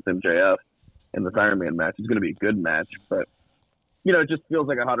win against MJF in this Iron Man match. It's going to be a good match, but it just feels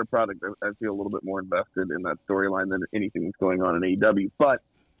like a hotter product. I feel a little bit more invested in that storyline than anything that's going on in AEW. But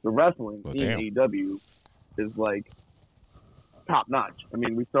the wrestling in AEW is like top notch. I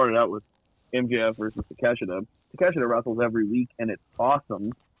mean, we started out with MJF versus Takeshita. Takeshita wrestles every week, and it's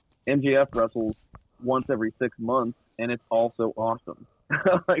awesome. MJF wrestles once every 6 months, and it's also awesome.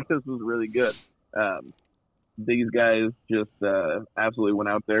 Like, this was really good. These guys just absolutely went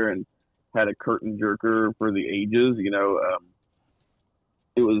out there and had a curtain jerker for the ages.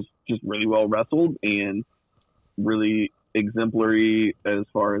 It was just really well wrestled and really exemplary as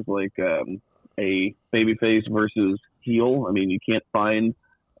far as like a babyface versus heel. I mean, you can't find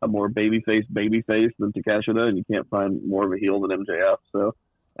a more babyface than Takeshita, and you can't find more of a heel than MJF. So,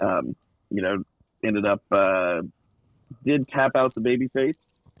 ended up did tap out the babyface,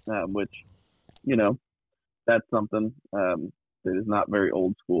 which, that's something that is not very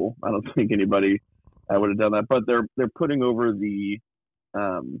old school. I don't think anybody would have done that, but they're putting over the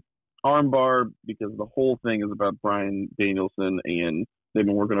armbar because the whole thing is about Bryan Danielson, and they've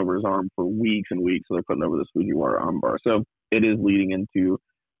been working over his arm for weeks and weeks, so they're putting over this Fujiwara armbar. So it is leading into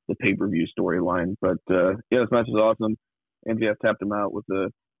the pay-per-view storyline. But this match is awesome. MJF tapped him out with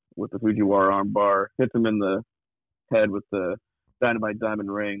the Fujiwara armbar, hits him in the head with the Dynamite Diamond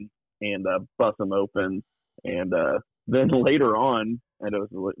Ring, and busts him open. And then later on, I know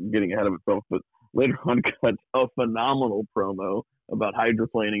it's getting ahead of itself, but later on cuts a phenomenal promo about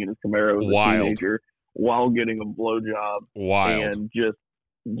hydroplaning in his Camaro as a teenager while getting a blowjob. Wild. And just,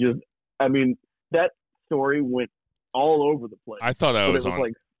 I mean, that story went all over the place. I thought I was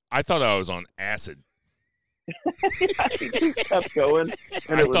on acid. He kept going.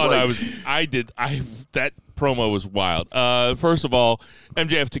 And that promo was wild. First of all,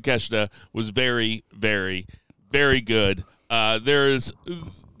 MJF Takeshita was very, very, very good. There's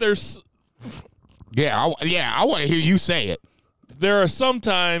I want to hear you say it. There are some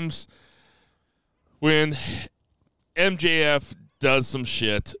times when MJF does some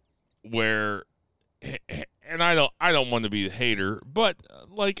shit where, and I don't want to be the hater, but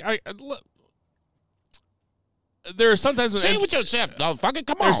there are sometimes when say it with your chef, motherfucker.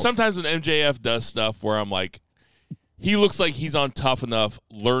 Come on. There's sometimes when MJF does stuff where I'm like, he looks like he's on Tough Enough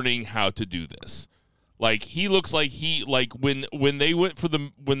learning how to do this. Like, he looks like when they went for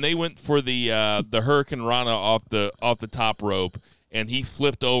the Hurricane Rana off the top rope, and he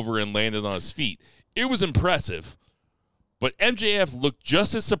flipped over and landed on his feet. It was impressive. But MJF looked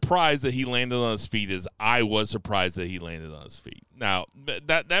just as surprised that he landed on his feet as I was surprised that he landed on his feet. Now,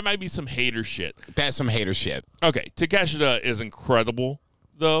 that might be some hater shit. That's some hater shit. Okay, Takeshita is incredible,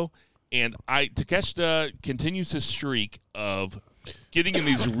 though, and Takeshita continues his streak of getting in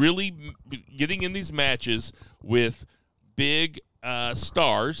these matches with big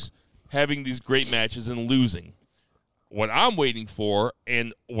stars, having these great matches and losing. What I'm waiting for,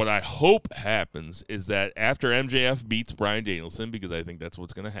 and what I hope happens, is that after MJF beats Bryan Danielson, because I think that's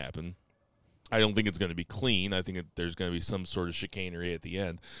what's going to happen, I don't think it's going to be clean. I think that there's going to be some sort of chicanery at the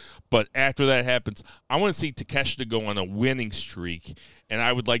end. But after that happens, I want to see Takeshita go on a winning streak, and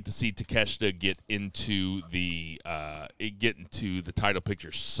I would like to see Takeshita get into the title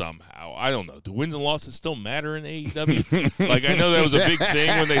picture somehow. I don't know. Do wins and losses still matter in AEW? Like, I know that was a big thing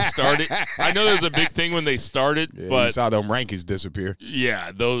when they started. But you saw them rankings disappear.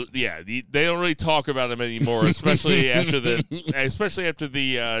 Yeah, they don't really talk about them anymore, especially after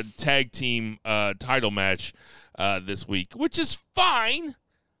the tag team title match this week, which is fine.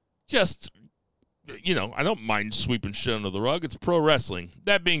 Just, I don't mind sweeping shit under the rug. It's pro wrestling.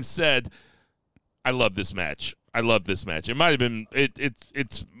 That being said, I love this match. It might have been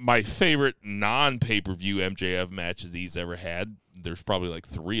it's my favorite non-pay-per-view MJF matches he's ever had. There's probably like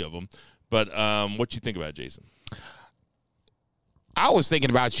 3 of them. But what you think about it, Jason? I was thinking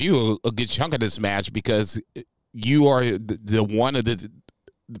about you a good chunk of this match because you are the one of the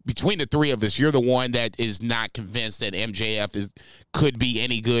between the 3 of us, you're the one that is not convinced that MJF could be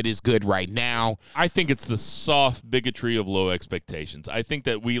any good as good right now. I think it's the soft bigotry of low expectations. I think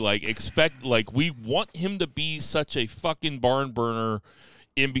that we we want him to be such a fucking barn burner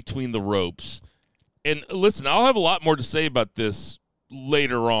in between the ropes. And listen, I'll have a lot more to say about this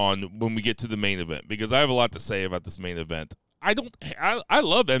later on when we get to the main event, because I have a lot to say about this main event. I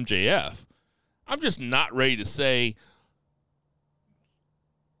love MJF. I'm just not ready to say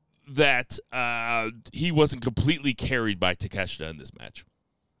that he wasn't completely carried by Takeshita in this match.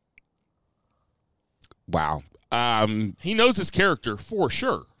 Wow. He knows his character for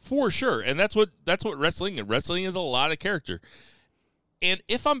sure, and that's what wrestling is. Wrestling is a lot of character. And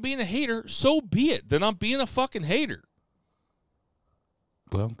if I'm being a hater, so be it. Then I'm being a fucking hater.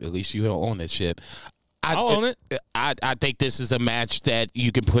 Well, at least you don't own that shit. I'll own it. I think this is a match that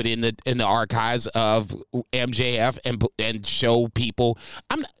you can put in the archives of MJF and show people.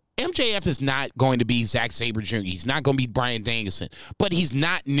 MJF is not going to be Zack Sabre Jr. He's not going to be Bryan Danielson, but he's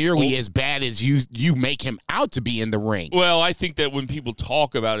not nearly as bad as you make him out to be in the ring. Well, I think that when people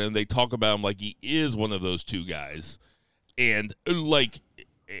talk about him, they talk about him like he is one of those two guys, and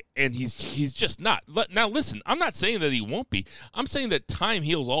he's just not. Now, listen, I'm not saying that he won't be. I'm saying that time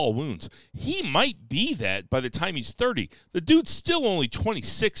heals all wounds. He might be that by the time he's 30. The dude's still only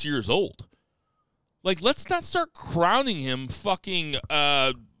 26 years old. Like, let's not start crowning him fucking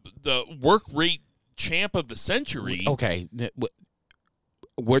the work rate champ of the century. Okay.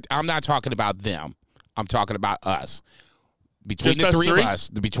 I'm not talking about them. I'm talking about us. Between Just the us three three? of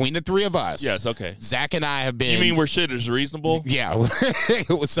us. Between the three of us. Yes, okay. Zach and I have been. You mean where shit is reasonable? Yeah.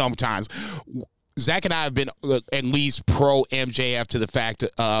 Sometimes. Zach and I have been at least pro MJF to the fact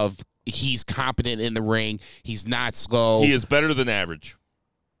of he's competent in the ring. He's not slow. He is better than average.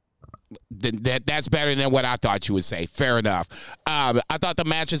 That's better than what I thought you would say. Fair enough. I thought the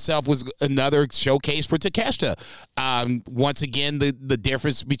match itself was another showcase for Takeshita. Once again, the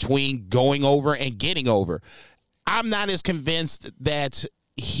difference between going over and getting over. I'm not as convinced that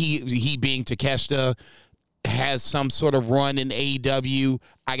he being Takeshita has some sort of run in AEW.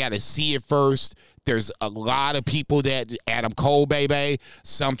 I got to see it first. There's a lot of people that Adam Cole, baby,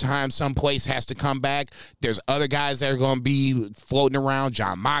 sometimes someplace has to come back. There's other guys that are going to be floating around,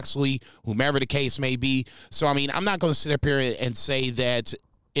 John Moxley, whomever the case may be. So, I mean, I'm not going to sit up here and say that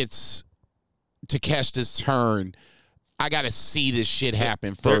it's Takeshita's turn. I got to see this shit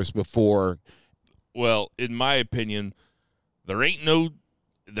happen first before. Well, in my opinion, there ain't no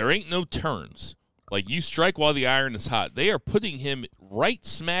turns. Like, you strike while the iron is hot. They are putting him right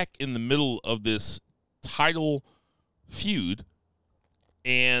smack in the middle of this title feud,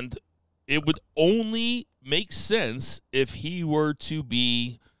 and it would only make sense if he were to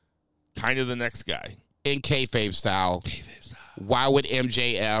be kind of the next guy. In kayfabe style, why would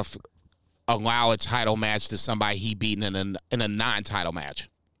MJF allow a title match to somebody he beat in a non-title match?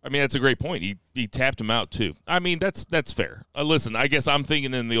 I mean, that's a great point. He tapped him out, too. I mean, that's fair. Listen, I guess I'm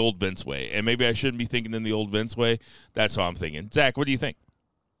thinking in the old Vince way, and maybe I shouldn't be thinking in the old Vince way. That's how I'm thinking. Zach, what do you think?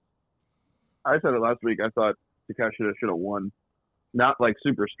 I said it last week. I thought Takeshita should have won. Not, like,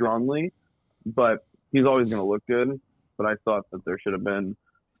 super strongly, but he's always going to look good. But I thought that there should have been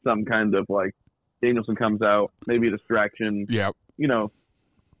some kind of, like, Danielson comes out, maybe a distraction. Yep. You know,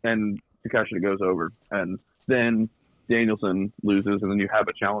 and Takeshita goes over. And then Danielson loses, and then you have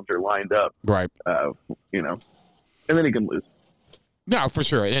a challenger lined up, right? You know, and then he can lose. No, for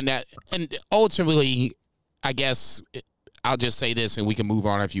sure, and ultimately, I guess I'll just say this, and we can move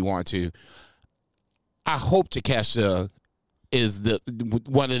on if you want to. I hope Takeshita is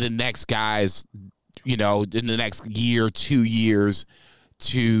one of the next guys, you know, in the next year, 2 years,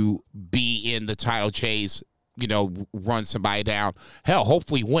 to be in the title chase. You know, run somebody down. Hell,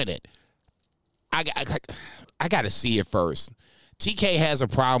 hopefully win it. I got to see it first. TK has a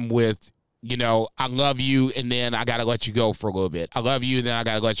problem with, you know, I love you, and then I got to let you go for a little bit. I love you, and then I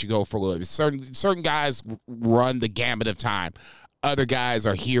got to let you go for a little bit. Certain guys run the gamut of time. Other guys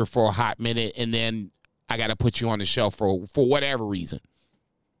are here for a hot minute, and then I got to put you on the shelf for whatever reason.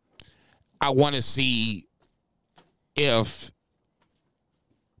 I want to see if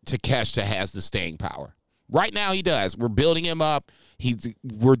Takeshita has the staying power. Right now he does. We're building him up.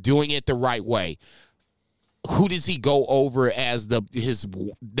 We're doing it the right way. Who does he go over as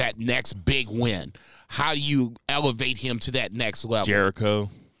that next big win? How do you elevate him to that next level?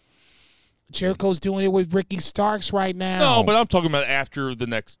 Jericho's doing it with Ricky Starks right now. No, but I'm talking about after the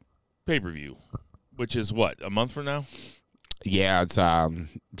next pay-per-view, which is what, a month from now? Yeah, it's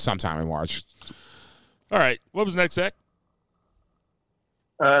sometime in March. All right. What was next, Zach?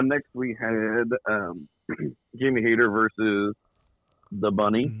 Next we had Jamie Hayter versus the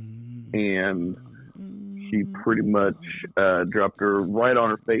Bunny, and she pretty much dropped her right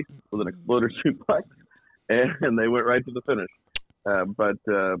on her face with an exploder suplex, and they went right to the finish.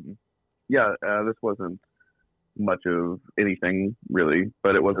 This wasn't much of anything, really,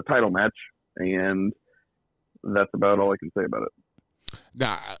 but it was a title match, and that's about all I can say about it.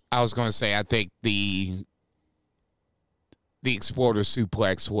 Now, I was going to say, I think the exploder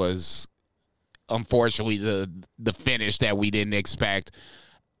suplex was, unfortunately, the finish that we didn't expect.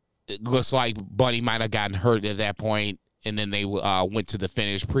 it looks like Bunny might have gotten hurt at that point, and then they went to the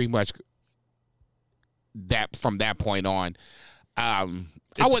finish pretty much that from that point on. I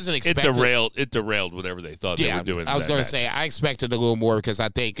wasn't expecting it derailed whatever they thought they were doing. I was going to say I expected a little more because I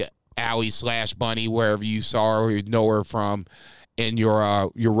think Allie/Bunny, wherever you saw her or you know her from in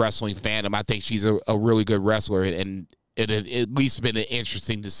your wrestling fandom, I think she's a really good wrestler, and it had at least been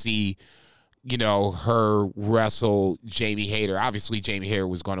interesting to see, you know, her wrestle Jamie Hayter. Obviously, Jamie Hayter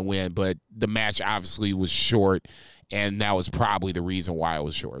was going to win, but the match obviously was short, and that was probably the reason why it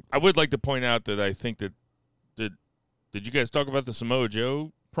was short. I would like to point out that I think that did you guys talk about the Samoa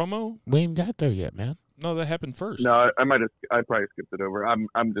Joe promo? We ain't got there yet, man. No, that happened first. No, I probably skipped it over. I'm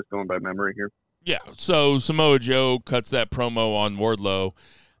just going by memory here. Yeah, so Samoa Joe cuts that promo on Wardlow,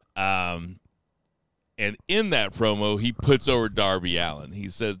 and in that promo, he puts over Darby Allin. He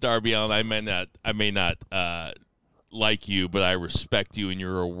says, "Darby Allin, I may not like you, but I respect you, and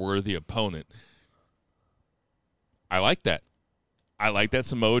you're a worthy opponent." I like that. I like that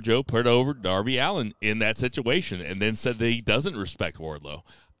Samoa Joe put over Darby Allin in that situation and then said that he doesn't respect Wardlow.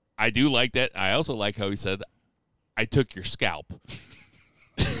 I do like that. I also like how he said, "I took your scalp."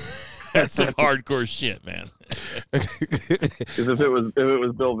 That's some hardcore shit, man. Because if it was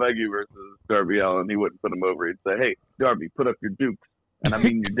Bill Veggie versus Darby Allin, he wouldn't put him over. He'd say, "Hey, Darby, put up your dukes, and I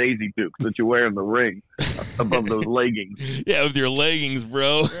mean your Daisy dukes that you wear in the ring above those leggings." Yeah, with your leggings,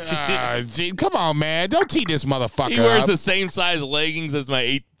 bro. Gee, come on, man. Don't tee this motherfucker He wears up. the same size leggings as my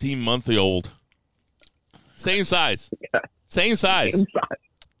 18-month-old. Same size. Same size.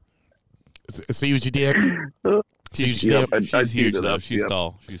 See what you did? She's I'd huge, it though. up, She's yep.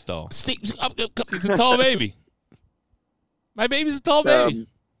 tall. She's tall. Steve, She's a tall baby. My baby's a tall baby.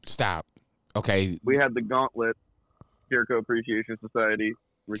 Stop. Okay. We had the Gauntlet, Jericho Appreciation Society,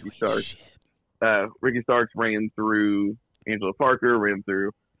 Ricky Starks. Ricky Starks ran through Angela Parker, ran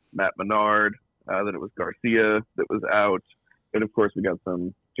through Matt Menard. Then it was Garcia that was out. And, of course, we got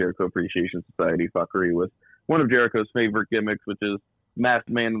some Jericho Appreciation Society fuckery with one of Jericho's favorite gimmicks, which is Masked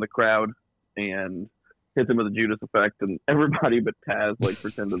Man in the crowd, and hit him with the Judas effect, and everybody but Taz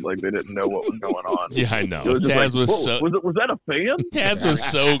pretended like they didn't know what was going on. Yeah, I know. It was just Taz like, was "Whoa, so. was that a fan?" Taz was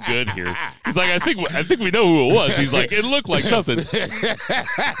so good here. He's like, I think we know who it was. He's like, it looked like something.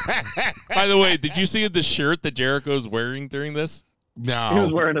 By the way, did you see the shirt that Jericho's wearing during this? No. He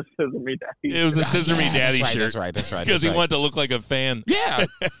was wearing a Scissor Me Daddy. It was a Scissor Me Daddy that's shirt. That's right. Because he wanted to look like a fan. Yeah.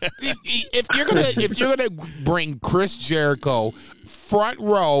 if you're gonna bring Chris Jericho front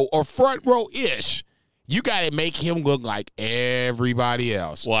row or front row ish, you got to make him look like everybody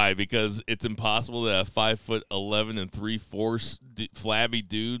else. Why? Because it's impossible that a 5'11" and 3/4 flabby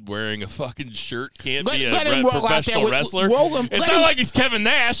dude wearing a fucking shirt can't be a professional wrestler. It's not like he's Kevin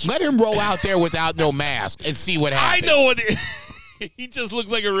Nash. Let him roll out there without no mask and see what happens. I know what he just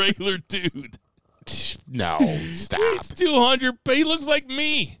looks like a regular dude. No, stop. He's 200, but he looks like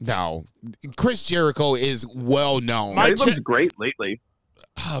me. No, Chris Jericho is well known. He looks great lately.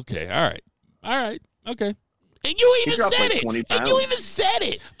 Okay, all right, okay. And you even dropped said like it. 20 And pounds. you even said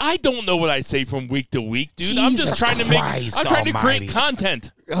it. I don't know what I say from week to week, dude. I'm Jesus just trying to Christ I'm trying to create almighty.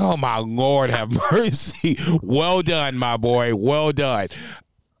 content. Oh my Lord, have mercy. Well done, my boy. Well done.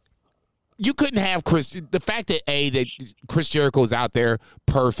 You couldn't have Chris. The fact that Chris Jericho's out there,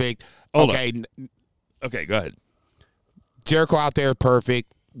 perfect. Hold okay, Okay, go ahead. Jericho out there,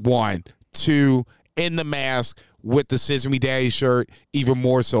 perfect. 1, 2, in the mask with the Scissor Me Daddy shirt, even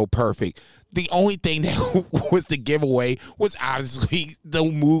more so perfect. The only thing that was the giveaway was obviously the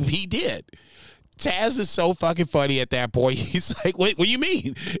move he did. Taz is so fucking funny at that point. He's like, what do you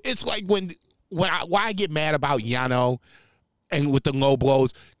mean? It's like why I get mad about Yano and with the low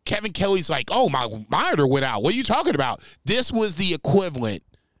blows, Kevin Kelly's like, oh, my monitor went out. What are you talking about? This was the equivalent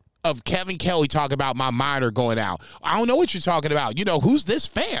of Kevin Kelly talking about my monitor going out. I don't know what you're talking about. You know, who's this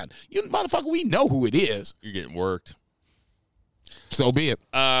fan? You motherfucker, we know who it is. You're getting worked. So be it.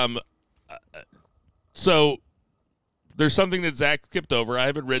 So there's something that Zach skipped over. I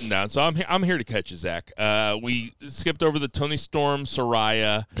have it written down, so I'm here to catch you, Zach. We skipped over the Tony Storm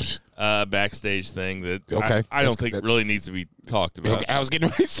Soraya backstage thing that Okay. I don't think really needs to be talked about. Okay, I was getting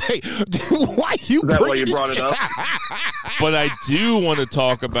ready to say, why you Is that why bringing you brought it up? But I do want to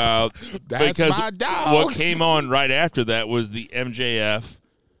talk about That's because my dog. what came on right after that was the MJF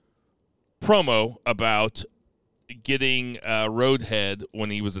promo about getting Roadhead when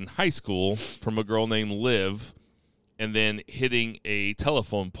he was in high school from a girl named Liv, and then hitting a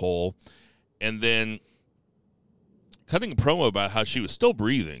telephone pole, and then cutting a promo about how she was still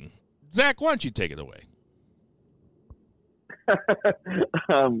breathing. Zach, why don't you take it away?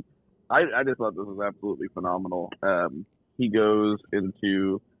 I just thought this was absolutely phenomenal. He goes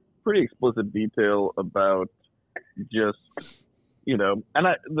into pretty explicit detail about just, you know, and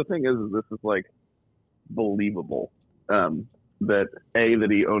the thing is this is like believable, that A, that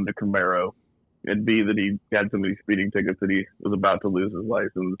he owned a Camaro, and B, that he had so many speeding tickets that he was about to lose his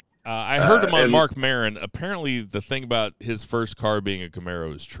license. I heard him on Mark Maron. Apparently, the thing about his first car being a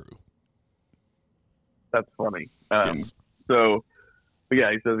Camaro is true. That's funny. Yes. So, but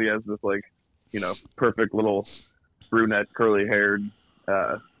yeah, he says he has this, like, you know, perfect little brunette, curly-haired,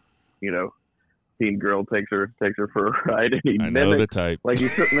 you know, teen girl takes her for a ride, and he know the type. Like,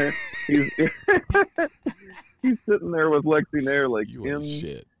 he's sitting there, he's sitting there with Lexi Nair, like,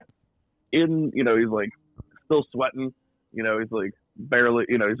 in, you know, he's like still sweating, you know, he's like barely,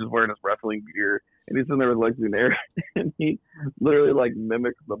 you know, he's just wearing his wrestling gear, and he's sitting there with Lexi Nair, and he literally like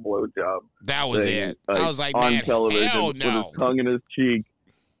mimics the blowjob. That was it. I was like, on man, television hell no. with his tongue in his cheek,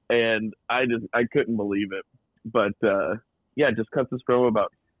 and I couldn't believe it. But yeah, just cuts his promo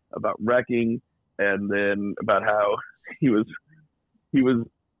about wrecking, and then about how he was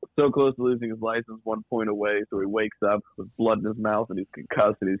so close to losing his license, 1 point away, so he wakes up with blood in his mouth, and he's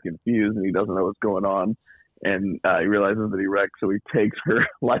concussed, and he's confused, and he doesn't know what's going on, and he realizes that he wrecked, so he takes her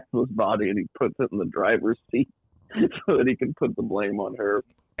lifeless body and he puts it in the driver's seat so that he can put the blame on her.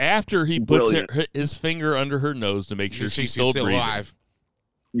 After he puts his finger under her nose to make sure she's still breathing. Alive.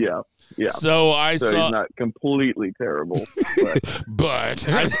 Yeah. So he's not completely terrible, but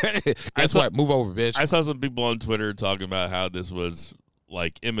guess what? Move over, bitch. I saw some people on Twitter talking about how this was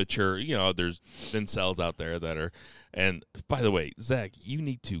like immature. You know, there's Vincels out there that are, and by the way, Zach, you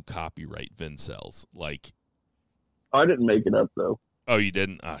need to copyright Vincels. Like, I didn't make it up though. Oh, you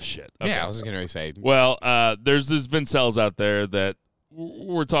didn't? Oh shit. Okay. Yeah, I was gonna say. Well, there's this Vincels out there that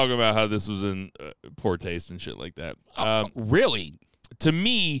we're talking about how this was in poor taste and shit like that. Really? To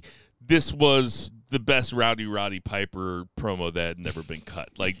me, this was the best Roddy Piper promo that had never been cut.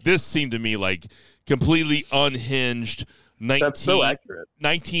 Like, this seemed to me like completely unhinged. That's so accurate.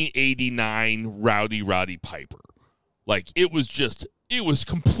 1989 Roddy Piper. Like, it was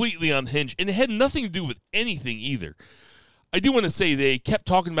completely unhinged, and it had nothing to do with anything either. I do want to say they kept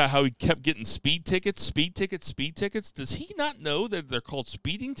talking about how he kept getting speed tickets. Does he not know that they're called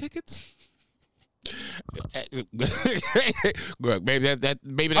speeding tickets? Look, maybe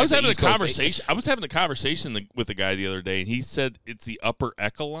maybe I was having a conversation. I was having a conversation with a guy the other day, and he said it's the upper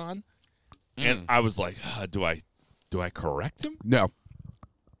echelon, and I was like, do I correct him? No.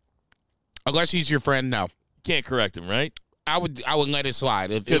 Unless he's your friend, no. Can't correct him, right? I would let it slide.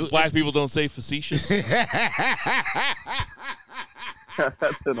 Because black people don't say facetious.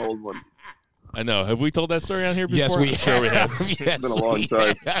 That's an old one. I know. Have we told that story on here before? Yes, we have. Sure we have. Yes, it's been a long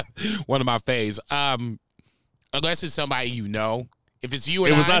time. One of my faves. Unless it's somebody you know. If it's you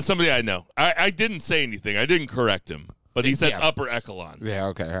and it was not somebody I know. I didn't say anything. I didn't correct him. But he said upper echelon. Yeah,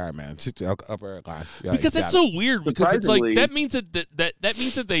 okay. All right, man. Just upper echelon. Yeah, because that's so weird. Because it's like that means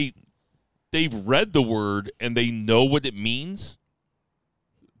that they've read the word and they know what it means,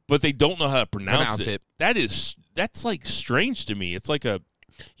 but they don't know how to pronounce it. That's like strange to me. It's like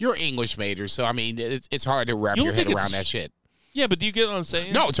you're an English major, so I mean it's hard to wrap your head around that shit. Yeah, but do you get what I'm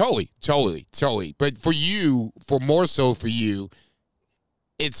saying? No, totally. But for you,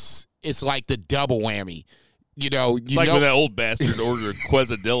 it's like the double whammy. You know, it's like when that old bastard ordered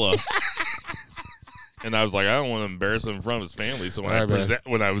quesadilla. And I was like, I don't want to embarrass him in front of his family. So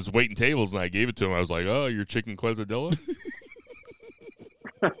when I was waiting tables and I gave it to him, I was like, oh, your chicken quesadilla?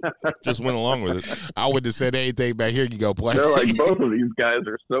 Just went along with it. I wouldn't have said anything, but here you go, play. They're like, both of these guys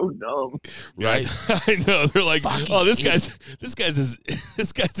are so dumb. Right? I know. They're like, oh, this guy's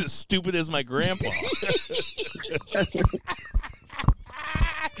as stupid as my grandpa.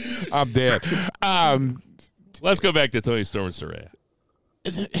 I'm dead. Let's go back to Tony Storm and Saraya.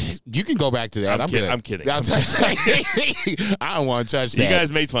 You can go back to that. I'm kidding. I don't want to touch that. You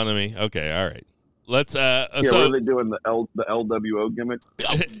guys made fun of me. Okay, all right. Let's. So are they doing the LWO gimmick?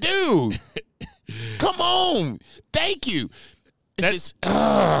 Oh, dude, come on! Thank you. That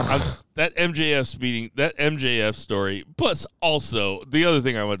MJF story. Plus, also the other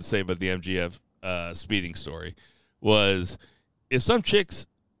thing I wanted to say about the MJF speeding story was if some chick's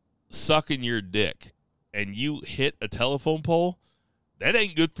sucking your dick and you hit a telephone pole, that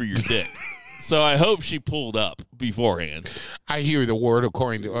ain't good for your dick. So I hope she pulled up beforehand. I hear the word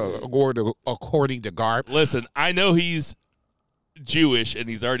according to Garp. Listen, I know he's Jewish and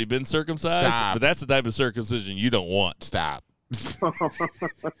he's already been circumcised, but that's the type of circumcision you don't want. Stop. Because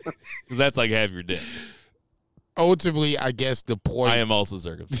that's like half your dick. Ultimately, I guess the point. I am also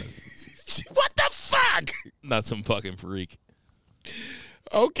circumcised. What the fuck? Not some fucking freak.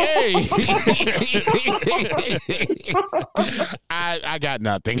 Okay. I got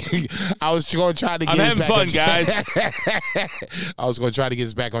nothing. I was going to try to get I'm having fun, guys. I was going to try to get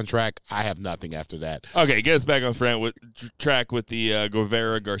us back on track. I have nothing after that. Okay, get us back on track with the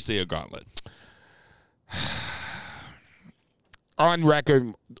Guevara Garcia gauntlet. On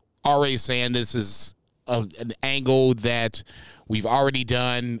record, already saying this is an angle that we've already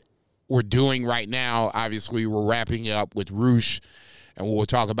done. We're doing right now. Obviously, we're wrapping it up with Roosh, and we'll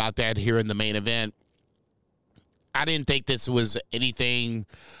talk about that here in the main event. I didn't think this was anything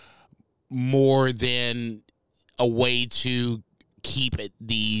more than a way to keep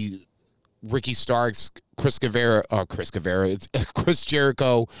the Ricky Starks, Chris Jericho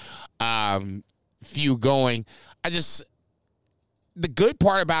feud going. The good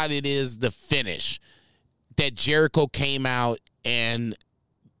part about it is the finish, that Jericho came out and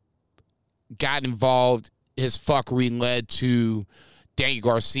got involved. His fuckery led to Daniel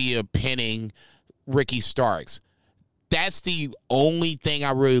Garcia pinning Ricky Starks. That's the only thing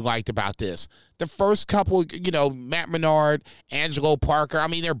I really liked about this. The first couple, Matt Menard, Angelo Parker, I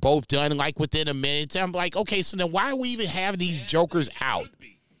mean, they're both done like within a minute. I'm like, okay, so then why are we even having these jokers out?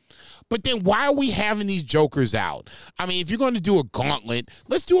 But then why are we having these jokers out? I mean, if you're going to do a gauntlet,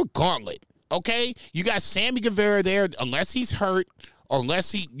 let's do a gauntlet, okay? You got Sammy Guevara there, unless he's hurt or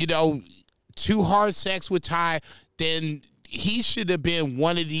unless he, too hard sex with Ty, then he should have been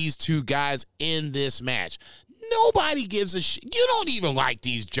one of these two guys in this match. Nobody gives a shit. You don't even like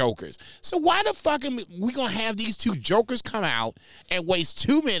these jokers. So why the fuck are we going to have these two jokers come out and waste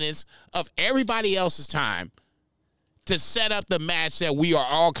 2 minutes of everybody else's time to set up the match that we are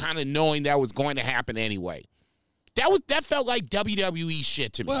all kind of knowing that was going to happen anyway? That felt like WWE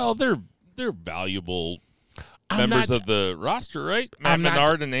shit to me. Well, they're valuable members of the roster, right? Matt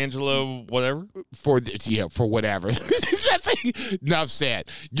Menard and Angelo, whatever. For whatever. Enough said.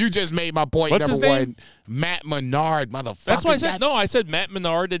 You just made my point. What's number his one. name? Matt Menard, motherfucker. That's why I said no. I said Matt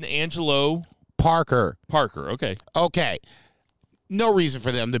Menard and Angelo Parker. Okay. Okay. No reason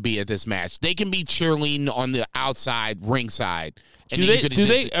for them to be at this match. They can be cheerleading on the outside, ringside. And do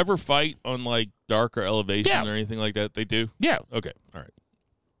they ever fight on like Dark or Elevation or anything like that? They do? Yeah. Okay. All right.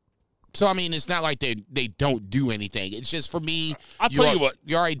 So, I mean, it's not like they don't do anything. It's just, for me, I'll tell you what.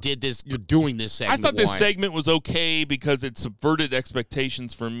 You already did this. You're doing this segment. I thought this segment was okay because it subverted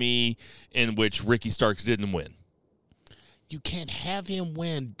expectations for me, in which Ricky Starks didn't win. You can't have him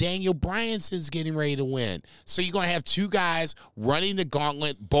win. Daniel Bryanson's getting ready to win. So you're going to have two guys running the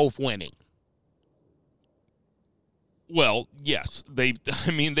gauntlet, both winning. Well, yes. They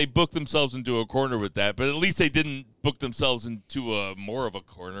booked themselves into a corner with that, but at least they didn't book themselves into a more of a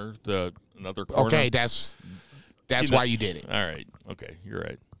corner, another corner. Okay, that's why you did it. All right. Okay, you're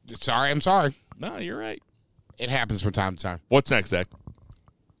right. I'm sorry. No, you're right. It happens from time to time. What's next, Zach?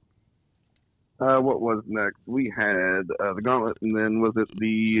 What was next? We had the gauntlet, and then was it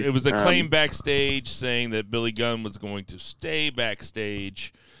the... It was a claim backstage saying that Billy Gunn was going to stay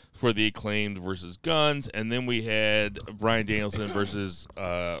backstage for the Acclaimed versus Guns, and then we had Bryan Danielson versus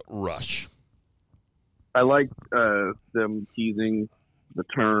Rush. I liked them teasing the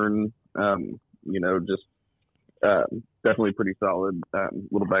turn, just definitely pretty solid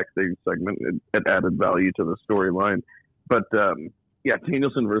little backstage segment. It added value to the storyline. But,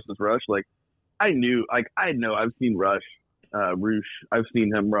 Danielson versus Rush, I know I've seen Roosh. I've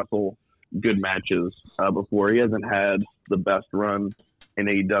seen him wrestle good matches before. He hasn't had the best run in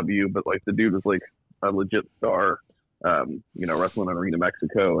AEW, but the dude was a legit star, wrestling in Arena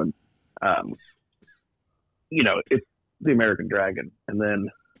Mexico. And, it's the American Dragon. And then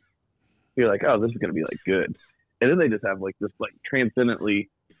you're like, oh, this is going to be good. And then they just have this transcendently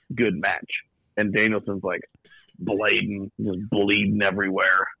good match. And Danielson's just bleeding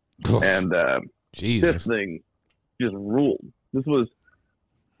everywhere. And Jesus. This thing just ruled. This was,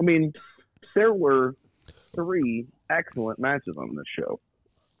 there were 3 excellent matches on this show.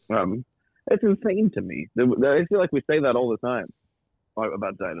 It's insane to me. I feel like we say that all the time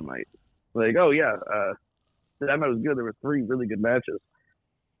about Dynamite. Dynamite was good. There were 3 really good matches.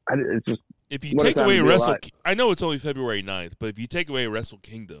 It's just, if you take away I know it's only February 9th, but if you take away Wrestle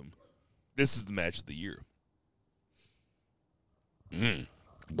Kingdom, this is the match of the year.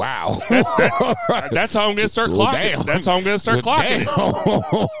 Wow. That's how I'm going to start clocking. Damn. That's how I'm going to start clocking.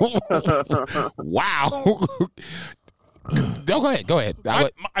 Wow. Go ahead.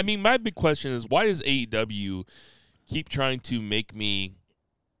 My big question is, why does AEW keep trying to make me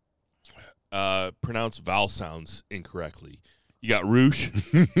pronounce vowel sounds incorrectly? You got Roosh.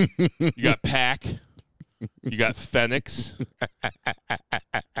 You got Pac. You got Phoenix.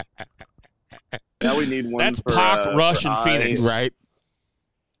 Now we need one That's for, Pac, Rush, and I. Phoenix. Right.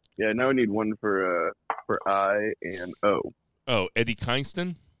 Yeah, now we need one for I and O. Oh, Eddie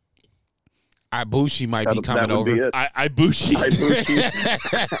Kingston? Ibushi might be That coming would over. be it. Ibushi. Ibushi.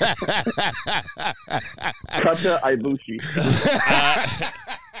 Kata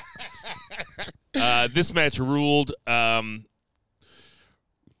Ibushi. This match ruled.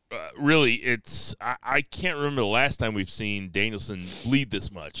 Really, I can't remember the last time we've seen Danielson bleed this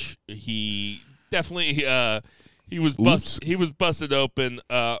much. He definitely he was busted open.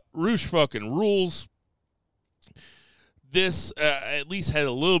 Roosh fucking rules. This at least had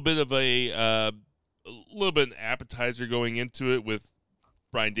a little bit of an appetizer going into it, with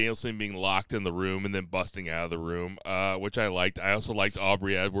Bryan Danielson being locked in the room and then busting out of the room, which I liked. I also liked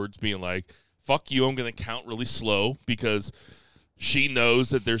Aubrey Edwards being like, "Fuck you, I'm going to count really slow," because she knows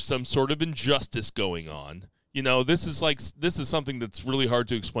that there's some sort of injustice going on. You know, this is something that's really hard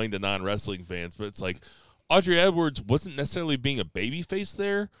to explain to non-wrestling fans, but it's like Aubrey Edwards wasn't necessarily being a babyface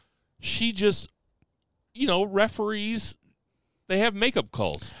there. She just, referees, they have makeup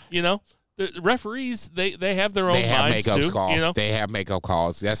calls, The referees, they have their own minds too. Calls. They have makeup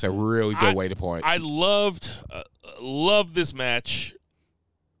calls. That's a really good way to point. I loved this match.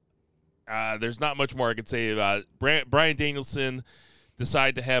 There's not much more I can say about it. Bryan Danielson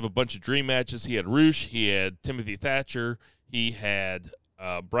decided to have a bunch of dream matches. He had Roosh. He had Timothy Thatcher. He had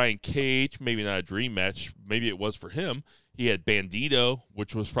Brian Cage. Maybe not a dream match. Maybe it was for him. He had Bandito,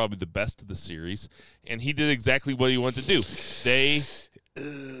 which was probably the best of the series. And he did exactly what he wanted to do.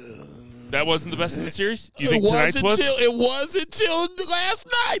 That wasn't the best in the series? You think tonight's was? It was until last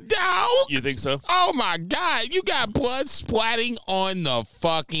night, dog. You think so? Oh, my God. You got blood splatting on the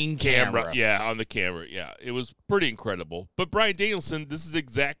fucking camera. Yeah, on the camera. Yeah, it was pretty incredible. But Bryan Danielson, this is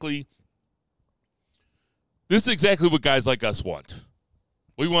exactly what guys like us want.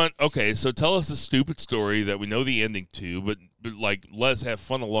 We want, okay, so tell us a stupid story that we know the ending to, but like, let us have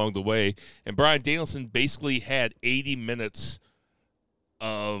fun along the way. And Bryan Danielson basically had 80 minutes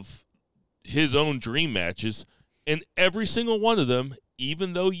of his own dream matches, and every single one of them,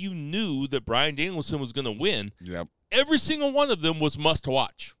 even though you knew that Bryan Danielson was going to win, every single one of them was must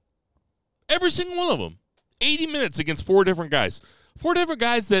watch. Every single one of them. 80 minutes against 4 different guys. 4 different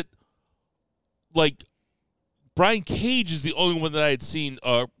guys that, like, Brian Cage is the only one that I had seen,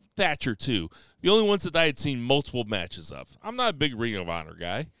 Thatcher too, the only ones that I had seen multiple matches of. I'm not a big Ring of Honor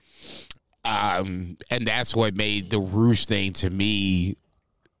guy. And that's what made the Roosh thing to me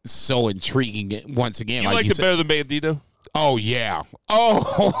so intriguing once again. You like it better than Bandito? Oh, yeah.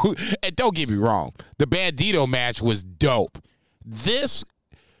 Oh, and don't get me wrong. The Bandito match was dope. This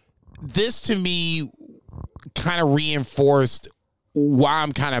to me kind of reinforced why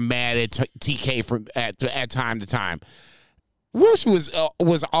I'm kind of mad at TK from at time to time. Roosh was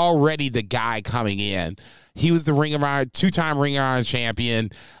already the guy coming in. He was the Ring of Honor, 2-time Ring of Honor champion.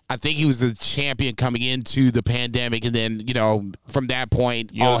 I think he was the champion coming into the pandemic, and then from that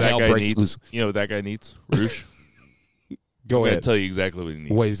point, all hell breaks loose. You know what that guy needs? Roosh. Go ahead. I'll tell you exactly what he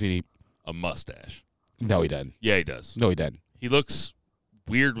needs. What does he need? A mustache. No, he doesn't. Yeah, he does. No, he doesn't. He looks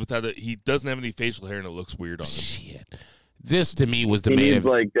weird without it. He doesn't have any facial hair, and it looks weird on him. Shit. This to me was the he main needs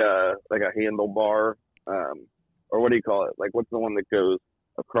like a handlebar, or what do you call it? Like, what's the one that goes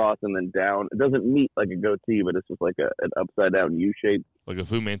across and then down? It doesn't meet like a goatee, but it's just like an upside down U shape. Like a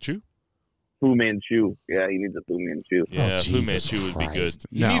Fu Manchu? Fu Manchu. Yeah, he needs a Fu Manchu. Yeah, Oh, Fu Manchu would be good.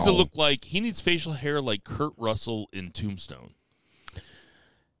 He needs to look like, he needs facial hair like Kurt Russell in Tombstone.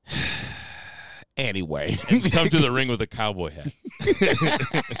 Anyway. And come to the ring with a cowboy hat.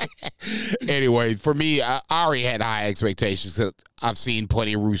 Anyway, for me, I already had high expectations. I've seen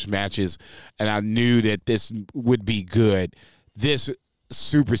plenty of Roosh matches, and I knew that this would be good. This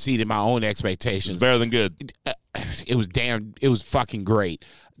superseded my own expectations. It's better than good. It was fucking great.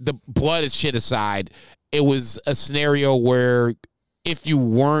 The blood and shit aside, it was a scenario where if you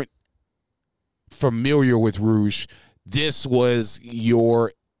weren't familiar with Roosh, this was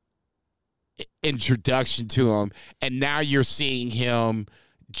your introduction to him, and now you're seeing him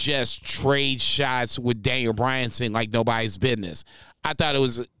just trade shots with Daniel Bryanson like nobody's business. I thought it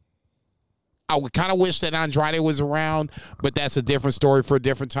was, I would kind of wish that Andrade was around, but that's a different story for a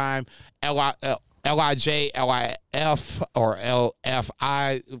different time. LIJ, LIF, or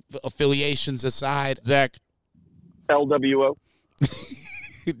LFI affiliations aside. Zach. LWO.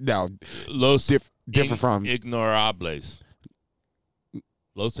 No. Los different from Ignorables.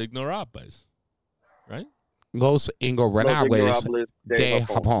 Los Ignorables. Right? Los Ingobernables de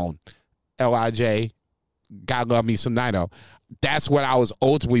Japón. LIJ. God love me some Nino. That's what I was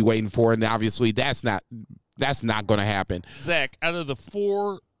ultimately waiting for, and obviously that's not going to happen. Zach, out of the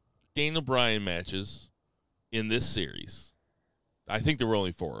 4 Daniel Bryan matches in this series, I think there were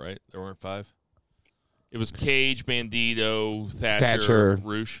only 4, right? There weren't 5. It was Cage, Bandito, Thatcher.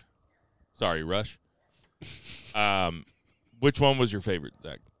 Rush. Sorry, Rush. Which one was your favorite,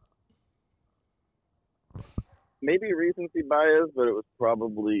 Zach? Maybe recency bias, but it was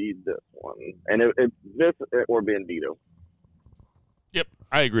probably this one. And it's this or Bandito. Yep,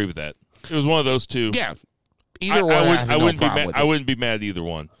 I agree with that. It was one of those two. Yeah. Either one, I wouldn't be mad at either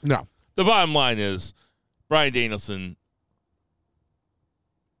one. No. The bottom line is, Bryan Danielson,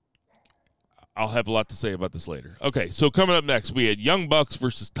 I'll have a lot to say about this later. Okay, so coming up next, we had Young Bucks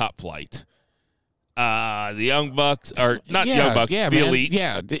versus Top Flight. The Young Bucks, or not Young Bucks, the man. Elite.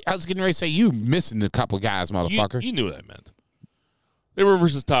 Yeah, I was getting ready to say you missing a couple of guys, motherfucker. You knew what I meant. They were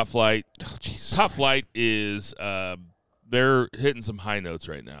versus Top Flight. Oh, Jesus Top Christ. Flight is, they're hitting some high notes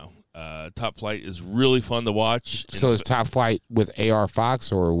right now. Top Flight is really fun to watch. So is Top Flight with AR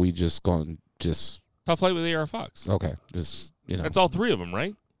Fox, or are we just going Top Flight with AR Fox. okay? Just That's all 3 of them,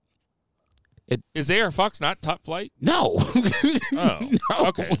 right? Is AR Fox not Top Flight? No. Oh, no,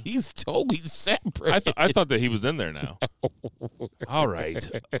 okay. He's totally separate. I thought that he was in there now. All right.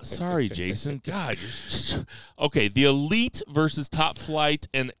 Sorry, Jason. God. Okay, the Elite versus Top Flight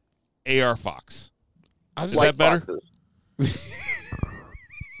and AR Fox. Is that better? Foxes.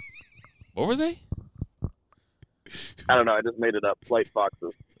 What were they? I don't know. I just made it up. Flight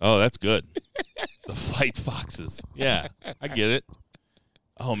Foxes. Oh, that's good. The Flight Foxes. Yeah, I get it.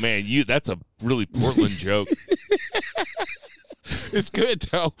 Oh, man, that's a really Portland joke. It's good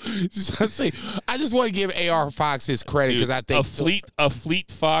though. I just want to give AR Fox his credit because I think a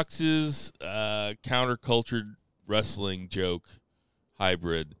Fleet Foxes counterculture wrestling joke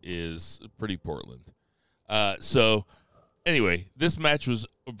hybrid is pretty Portland. So anyway, this match was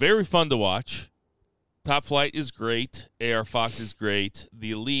very fun to watch. Top Flight is great. AR Fox is great. The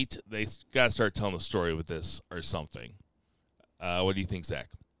Elite, they got to start telling a story with this or something. What do you think, Zach?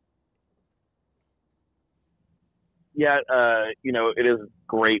 Yeah, it is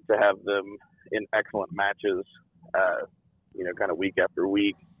great to have them in excellent matches, kind of week after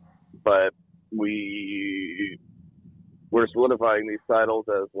week. But we're solidifying these titles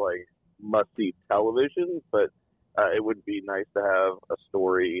as like must-see television. But it would be nice to have a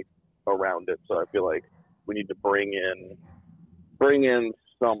story around it. So I feel like we need to bring in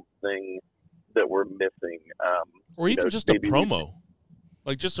something that we're missing, or even just a promo,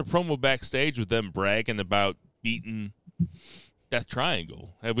 like just a promo backstage with them bragging about beating Death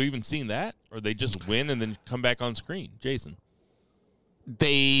Triangle. Have we even seen that, or they just win and then come back on screen? Jason, who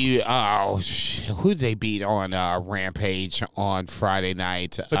did they beat on Rampage on Friday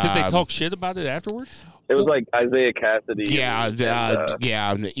night? But did they talk shit about it afterwards? It was like Isaiah Cassidy. Yeah,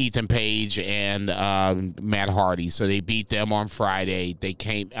 Ethan Page and Matt Hardy. So they beat them on Friday. They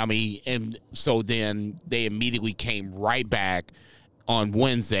came, and so then they immediately came right back on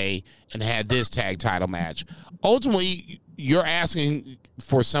Wednesday and had this tag title match. Ultimately, you're asking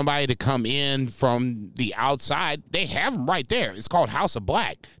for somebody to come in from the outside. They have them right there. It's called House of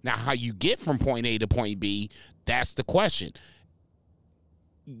Black. Now, how you get from point A to point B, that's the question.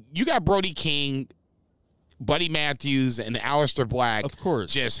 You got Brody King, Buddy Matthews, and Aleister Black, of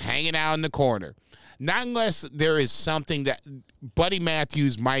course, just hanging out in the corner. Not unless there is something that Buddy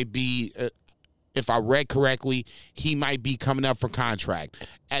Matthews might be, if I read correctly, he might be coming up for contract.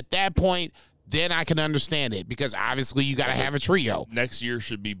 At that point, then I can understand it because obviously you got to have a trio. Next year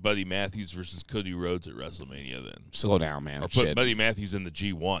should be Buddy Matthews versus Cody Rhodes at WrestleMania. Then slow down, man. Or put Buddy Matthews in the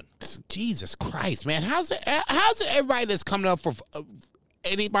G1. Jesus Christ, man! How's it everybody that's coming up for?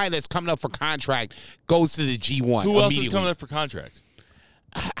 Anybody that's coming up for contract goes to the G1. Who else is coming up for contract?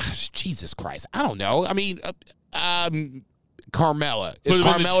 Jesus Christ. I don't know. Carmella. Is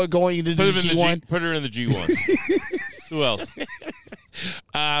Carmella going into the G1? Put her in the G1. Who else?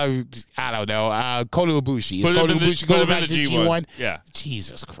 I don't know. Kota Ibushi. Is Kota Ibushi going back to the G1? Yeah.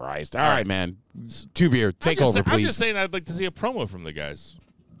 Jesus Christ. All right, man. Two Beer, take over, please. I'm just saying I'd like to see a promo from the guys.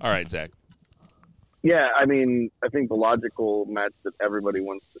 All right, Zach. Yeah, I think the logical match that everybody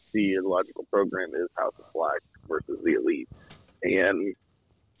wants to see in the logical program is House of Black versus the Elite. And,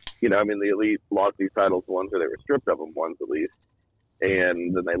 the Elite lost these titles once, or they were stripped of them once at least.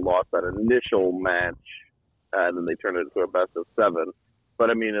 And then they lost that initial match, and then they turned it into a best of 7. But,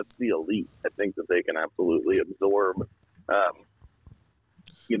 it's the Elite. I think that they can absolutely absorb,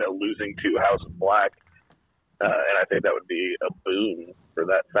 losing to House of Black. And I think that would be a boon for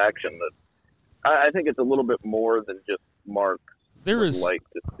that faction that I think it's a little bit more than just Mark would like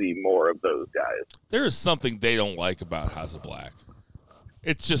to see more of those guys. There is something they don't like about House of Black.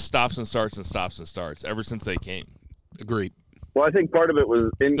 It's just stops and starts and stops and starts ever since they came. Agreed. Well, I think part of it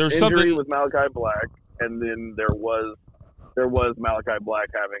was injury with Malachi Black, and then there was there was Malachi Black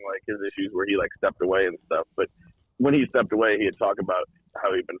having like his issues where he like stepped away and stuff. But when he stepped away, he had talked about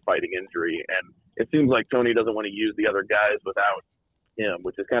how he'd been fighting injury, and it seems like Tony doesn't want to use the other guys without him,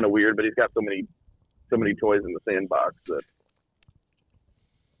 which is kind of weird. But he's got so many toys in the sandbox that.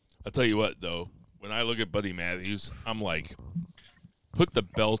 I'll tell you what, though, when I look at Buddy Matthews, I'm like, put the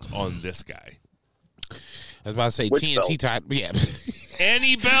belt on this guy. I was about to say Which TNT belt? type. Yeah.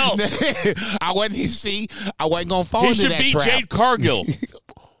 Any belt. I wasn't gonna fall He into should that beat trap. Jade Cargill.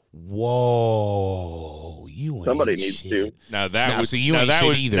 Whoa, you ain't Somebody needs shit. to. Now that Now, would see, you now ain't that shit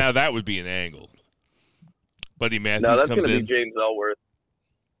would either. now that would be an angle. Buddy Matthews No, that's comes going to in. be James Ellsworth.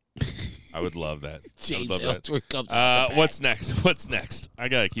 I would love that. I would James love that. Ellsworth comes out the What's next? What's next? I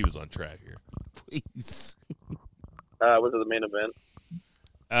gotta keep us on track here. back, please. Was it the main event?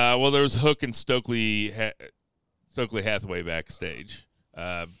 Well, there was Hook and Stokely Hathaway backstage.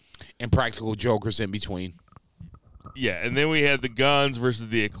 And practical jokers in between. Yeah, and then we had the Guns versus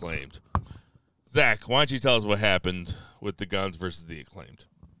the Acclaimed. Zach, why don't you tell us what happened with the Guns versus the Acclaimed?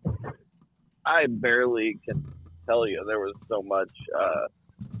 I barely can tell you. There was so much,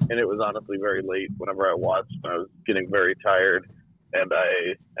 and it was honestly very late whenever I watched. I was getting very tired, and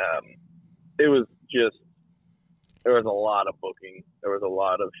it was just, there was a lot of booking. There was a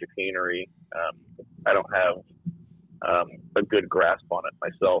lot of chicanery. I don't have a good grasp on it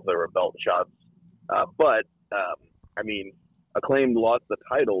myself. There were belt shots. But I mean, Acclaimed lost the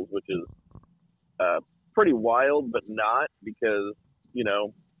titles, which is pretty wild, but not because, you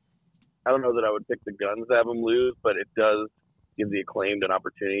know, I don't know that I would pick the Guns to have them lose, but it does give the Acclaimed an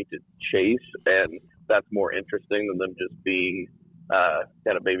opportunity to chase, and that's more interesting than them just being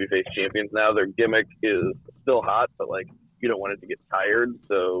kind of babyface champions now. Their gimmick is still hot, but, like, you don't want it to get tired,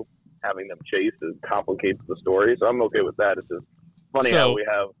 so having them chase complicates the story. So I'm okay with that. It's just funny how we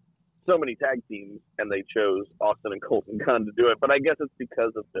have so many tag teams, and they chose Austin and Colton Gunn to do it. But I guess it's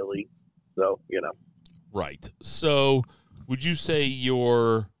because of Billy. So, you know. Right. So would you say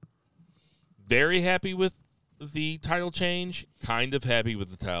you're very happy with the title change, kind of happy with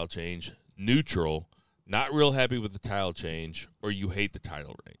the title change, neutral, not real happy with the title change, or you hate the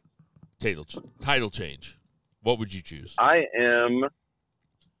title change? What would you choose? I am,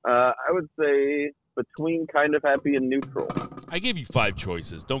 I would say, between kind of happy and neutral. I gave you 5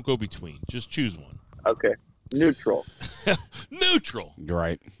 choices. Don't go between. Just choose one. Okay. Neutral. Neutral. You're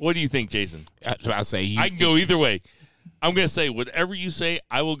right. What do you think, Jason? That's what I say. I can go either way. I'm going to say whatever you say,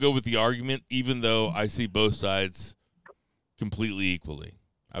 I will go with the argument, even though I see both sides completely equally.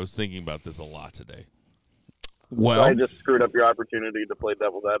 I was thinking about this a lot today. Well, I just screwed up your opportunity to play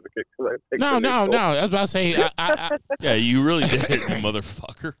devil's advocate. Because I picked no. the neutral. I was about to say, Yeah, you really did, you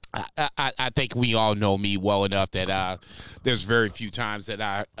motherfucker. I think we all know me well enough that there's very few times that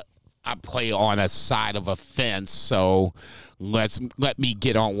I play on a side of a fence. So let me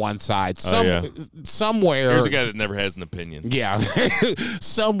get on one side. Somewhere, There's a guy that never has an opinion. yeah,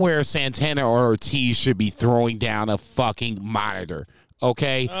 somewhere Santana or Ortiz should be throwing down a fucking monitor.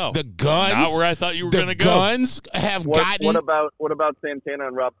 Okay, Oh, the Guns. Not where I thought you were going to The go. Guns have gotten. What about Santana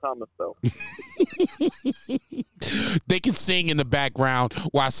and Rob Thomas though? They can sing in the background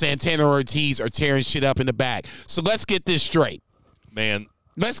while Santana or Ortiz are tearing shit up in the back. So let's get this straight. Man,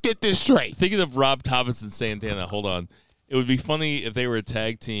 Let's get this straight. thinking of Rob Thomas and Santana, hold on. It would be funny if they were a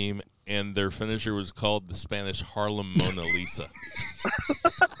tag team and their finisher was called the Spanish Harlem Mona Lisa.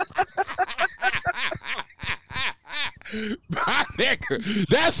 My nigga,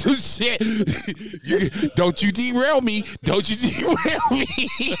 that's some shit. Don't you derail me. Don't you derail me.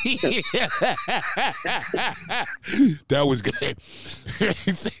 That was good.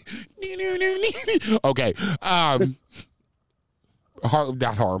 Okay.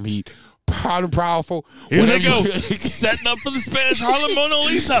 Not Harlem Heat. Proud and Powerful. Here they go, Whatever. setting up for the Spanish Harlem Mona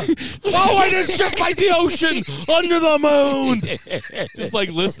Lisa. Oh, and it's just like the ocean under the moon. Just like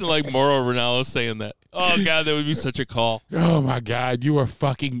listen to like Mauro Ranallo saying that. Oh, God, that would be such a call. Oh, my God. You are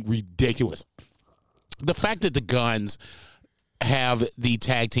fucking ridiculous. The fact that the Guns have the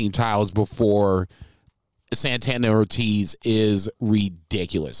tag team titles before Santana and Ortiz is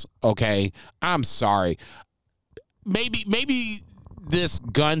ridiculous. Okay? I'm sorry. Maybe this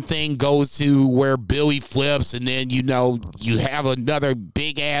gun thing goes to where Billy flips and then, you know, you have another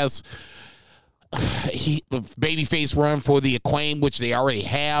big-ass babyface run for the Acclaim, which they already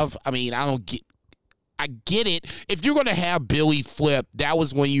have. I mean, I get it. If you're going to have Billy flip, that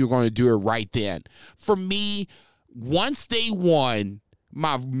was when you were going to do it right then. For me, once they won,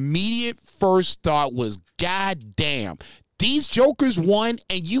 my immediate first thought was, God damn, these jokers won,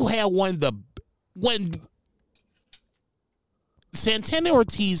 and you had one Santana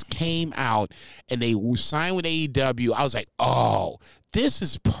Ortiz came out and they signed with AEW, I was like, oh, this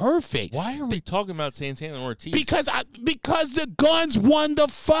is perfect. Why are we talking about Santana Ortiz? Because the Guns won the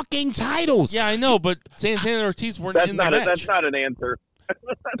fucking titles. Yeah, I know, but Santana Ortiz weren't That's in the not match. that's not an answer.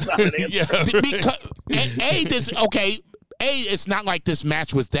 That's not an answer. Yeah, right. Because it's not like this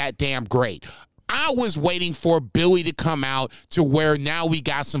match was that damn great. I was waiting for Billy to come out to where now we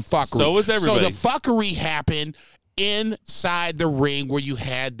got some fuckery. So was everybody. So the fuckery happened inside the ring where you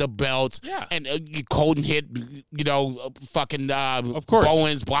had the belts. Yeah. And Colton hit, fucking Of course.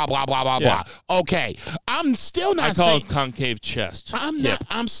 Bowens, blah, blah, blah, blah, Yeah. blah. Okay. I'm still not I call saying... it concave chest.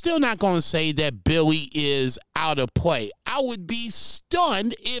 I'm still not going to say that Billy is out of play. I would be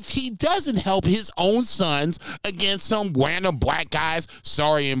stunned if he doesn't help his own sons against some random black guys.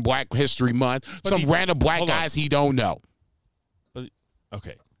 Sorry, in Black History Month, some random black guys he don't know.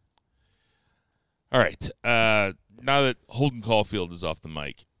 Okay. All right. Now that Holden Caulfield is off the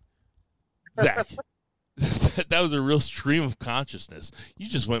mic, Zach, that was a real stream of consciousness. You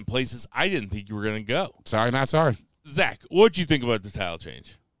just went places I didn't think you were going to go. Sorry, not sorry. Zach, what'd you think about the title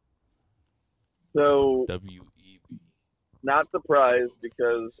change? So, WEB. not surprised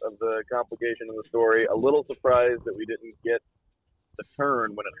because of the complication of the story. A little surprised that we didn't get the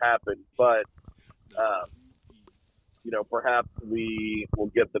turn when it happened, but perhaps we will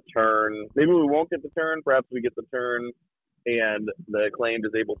get the turn. Maybe we won't get the turn. Perhaps we get the turn, and the Acclaimed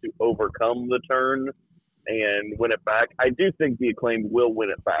is able to overcome the turn and win it back. I do think the Acclaimed will win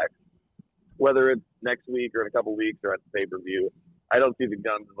it back, whether it's next week or in a couple weeks or at the pay-per-view. I don't see the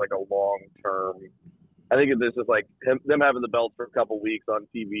Guns as like a long-term. I think this is like them having the belts for a couple weeks on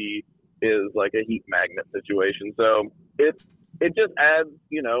TV is like a heat magnet situation. So it just adds,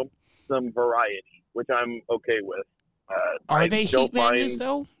 some variety, which I'm okay with. Are they heat magnets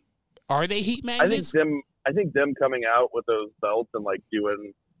though? Are they heat magnets? I think them coming out with those belts and like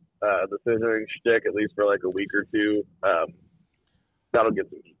doing the scissoring shtick at least for like a week or two, that'll get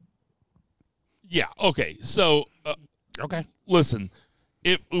some heat. Yeah. Okay. So, Okay. listen,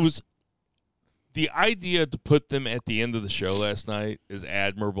 it was the idea to put them at the end of the show last night is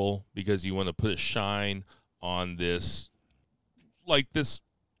admirable because you want to put a shine on this, like this.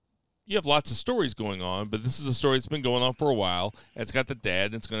 You have lots of stories going on, but this is a story that's been going on for a while. And it's got the dad,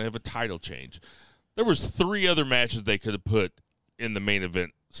 and it's going to have a title change. There was 3 other matches they could have put in the main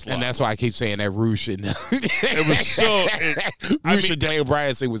event slot. And that's why I keep saying that Roosh and It was so. Roosh and Daniel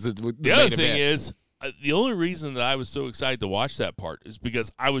Bryan was the The other thing is, the only reason that I was so excited to watch that part is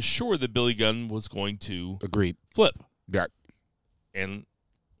because I was sure that Billy Gunn was going to agreed. flip. Yeah. And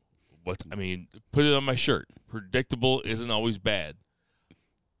put it on my shirt. Predictable isn't always bad.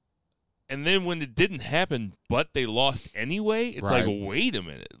 And then when it didn't happen, but they lost anyway, it's Right. like, wait a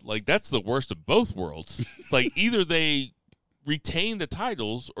minute. Like, that's the worst of both worlds. It's like either they retain the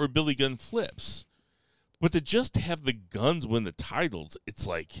titles or Billy Gunn flips. But to just have the Guns win the titles, it's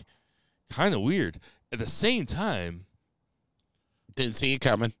like kind of weird. At the same time, Didn't see it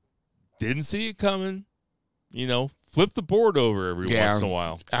coming. didn't see it coming. Flip the board over every once in a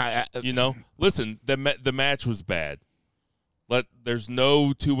while. Listen, the match was bad. There's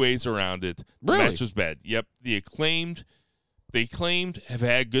no two ways around it. The Really? match was bad. Yep. The Acclaimed have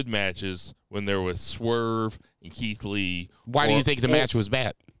had good matches when they're with Swerve and Keith Lee. Why do you think the match was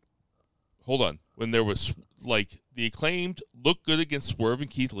bad? Hold on. When there was, the Acclaimed look good against Swerve and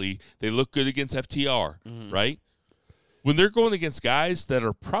Keith Lee. They look good against FTR, right? When they're going against guys that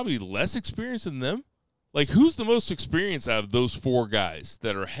are probably less experienced than them, who's the most experienced out of those 4 guys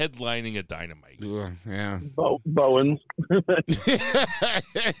that are headlining a Dynamite? Yeah. Bowens.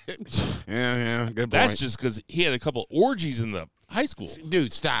 Yeah. Good point. That's just because he had a couple orgies in the high school.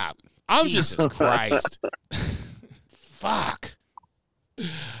 Dude, stop. I'm Jesus just Christ. Fuck.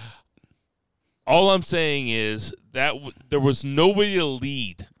 all I'm saying is that there was nobody to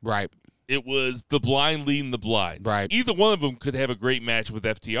lead. Right. It was the blind leading the blind. Right. Either one of them could have a great match with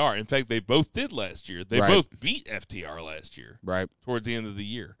FTR. In fact, they both did last year. They Right. both beat FTR last year. Right. Towards the end of the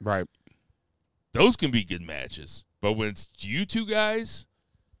year. Right. Those can be good matches. But when it's you 2 guys,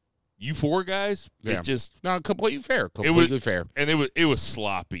 you 4 guys, Yeah. it just No, completely fair. Completely fair. and it was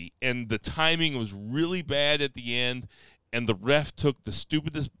sloppy. And the timing was really bad at the end. And the ref took the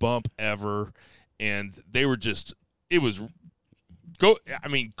stupidest bump ever. And they were just go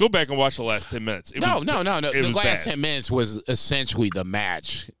back and watch the last 10 minutes. No. It The was last bad. 10 minutes was essentially the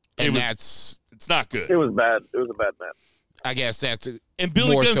match. And It's not good. It was bad. It was a bad match. I guess that's And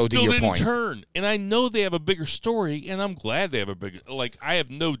Billy more Gunn so to still your didn't point. turn. And I know they have a bigger story, and I'm glad they have a bigger. I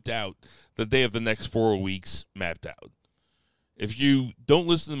have no doubt that they have the next 4 weeks mapped out. If you don't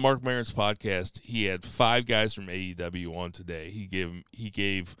listen to Mark Maron's podcast, he had 5 guys from AEW on today. He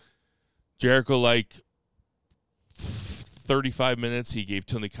gave Jericho like 35 minutes. He gave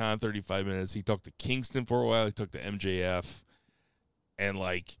Tony Khan 35 minutes. He talked to Kingston for a while. He talked to MJF. And,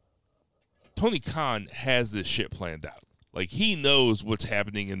 like, Tony Khan has this shit planned out. Like, he knows what's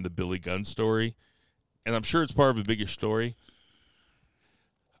happening in the Billy Gunn story. And I'm sure it's part of a bigger story.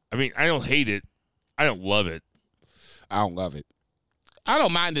 I mean, I don't hate it. I don't love it. I don't love it. I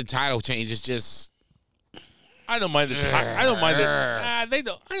don't mind the title change. It's just I don't mind the I don't mind it. They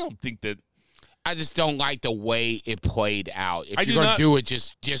don't. I don't think that. I just don't like the way it played out. If I you're do gonna not- do it,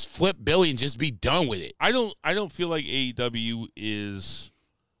 just flip Billy and just be done with it. I don't feel like AEW is.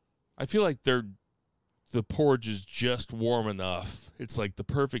 I feel like the porridge is just warm enough. It's like the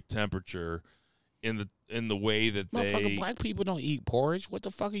perfect temperature in the way that Motherfucker, black people don't eat porridge. What the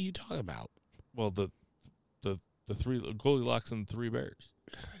fuck are you talking about? Well, the 3 Goldilocks and the 3 Bears.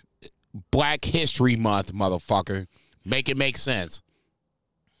 Black History Month, motherfucker. Make it make sense.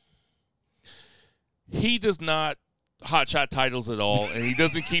 He does not hotshot titles at all, and he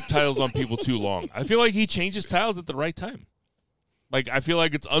doesn't keep titles on people too long. I feel like he changes titles at the right time. Like, I feel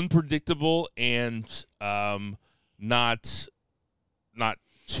like it's unpredictable and not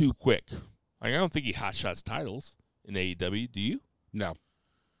too quick. Like, I don't think he hotshots titles in AEW. Do you? No.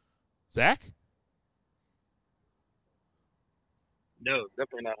 Zach? No,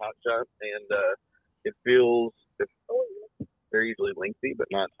 definitely not hot shot, and it feels they're usually lengthy, but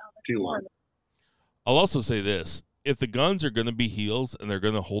not too long. I'll also say this. If the Guns are going to be heels and they're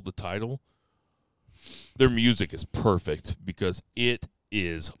going to hold the title, their music is perfect because it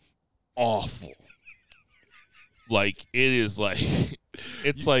is awful. Like, it is like,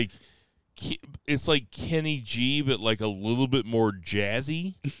 it's like Kenny G, but like a little bit more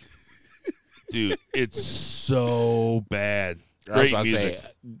jazzy. Dude, it's so bad. Great music.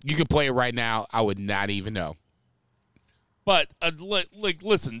 You could play it right now. I would not even know. But, like,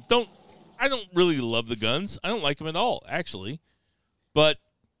 listen, I don't really love the Guns. I don't like them at all, actually. But,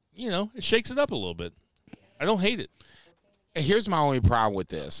 it shakes it up a little bit. I don't hate it. Here's my only problem with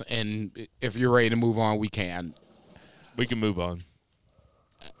this, and if you're ready to move on, we can. We can move on.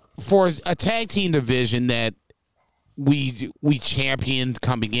 For a tag team division that we championed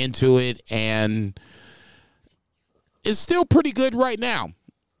coming into it, and it's still pretty good right now.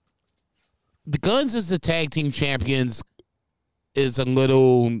 The Guns as the tag team champions is a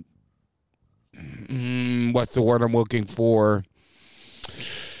little, what's the word I'm looking for?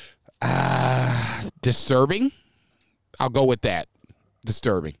 Disturbing. I'll go with that.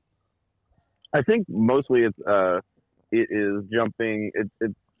 Disturbing. I think mostly it is jumping.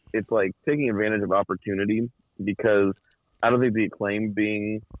 It's like taking advantage of opportunity, because I don't think the Acclaim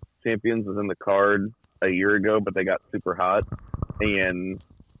being champions was in the card a year ago, but they got super hot, and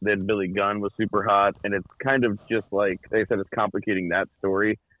then Billy Gunn was super hot, and it's kind of just like they said, it's complicating that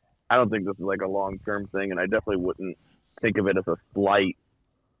story. I don't think this is like a long-term thing, and I definitely wouldn't think of it as a slight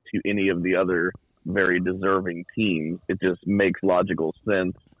to any of the other very deserving teams. It just makes logical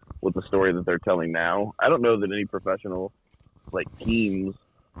sense with the story that they're telling now. I don't know that any professional teams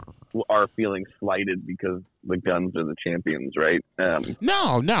are feeling slighted because the Guns are the champions, right?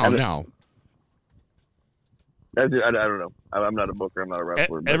 No. I don't know. I'm not a booker. I'm not a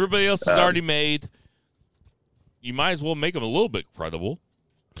wrestler. But, Everybody else is already made. You might as well make them a little bit credible.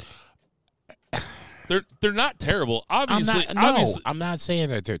 They're not terrible. Obviously, I'm not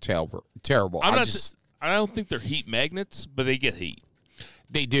saying that they're terrible. I don't think they're heat magnets, but they get heat.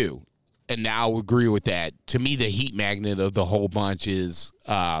 They do. And I'll agree with that. To me, the heat magnet of the whole bunch is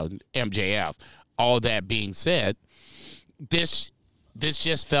MJF. All that being said, this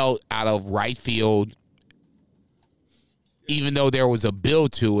just felt out of right field. Even though there was a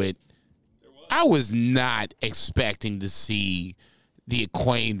build to it, I was not expecting to see the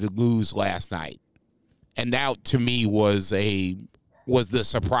Acclaim lose last night. And that, to me, was the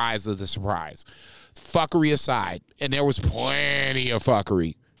surprise of the surprise. Fuckery aside, and there was plenty of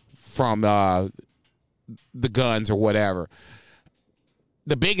fuckery from the Guns or whatever.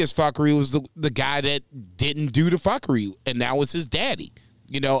 The biggest fuckery was the guy that didn't do the fuckery, and that was his daddy.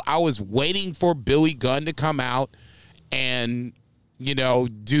 I was waiting for Billy Gunn to come out and,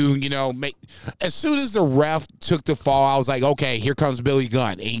 make. As soon as the ref took the fall, I was like, okay, here comes Billy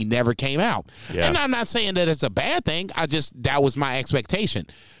Gunn, and he never came out. Yeah. And I'm not saying that it's a bad thing. That was my expectation.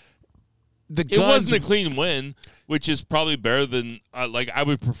 It wasn't a clean win, which is probably better than, I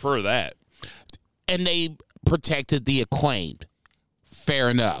would prefer that. And they protected the Acclaimed. Fair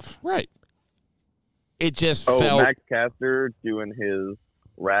enough. Right. It just felt... Max Caster doing his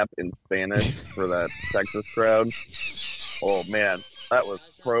rap in Spanish for that Texas crowd. Oh man, that was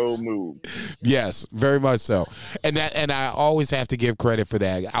pro move. Yes, very much so. And I always have to give credit for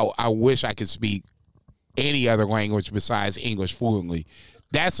that. I wish I could speak any other language besides English fluently.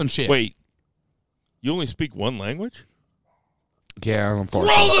 That's some shit. Wait, you only speak one language? Yeah,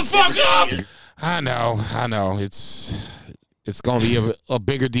 unfortunately. Roll the fuck up! I know. It's gonna be a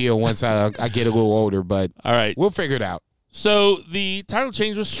bigger deal once I get a little older, but All right. we'll figure it out. So the title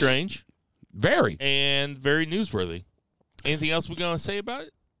change was strange Very. and very newsworthy. Anything else we're going to say about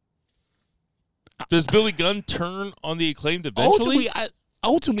it? Does Billy Gunn turn on the Acclaimed eventually?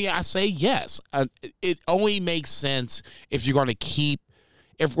 Ultimately, I say yes. It only makes sense if you're going to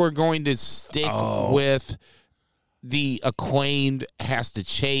if we're going to stick with the Acclaimed has to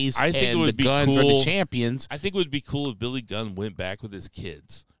chase I think it and would the be Guns are cool. the champions. I think it would be cool if Billy Gunn went back with his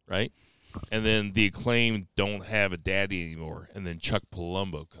kids, right? And then the Acclaimed don't have a daddy anymore, and then Chuck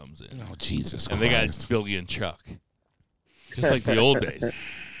Palumbo comes in. Oh, Jesus And Christ. they got Billy and Chuck. Just like the old days.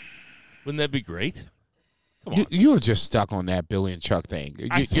 Wouldn't that be great? Come on. You were just stuck on that Billy and Chuck thing.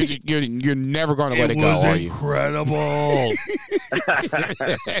 You're never going to let it go, was are you? incredible.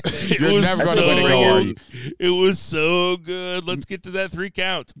 You're never going to let it go, are you? It was so good. Let's get to that 3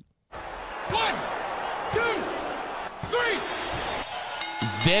 count. 1, 2, 3.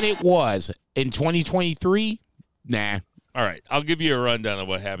 Than it was in 2023. Nah. All right, I'll give you a rundown of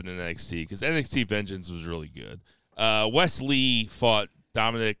what happened in NXT because NXT Vengeance was really good. Wes Lee fought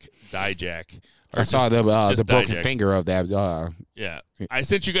Dominic Dijak. I saw the just broken Dijak. finger of that. Yeah, I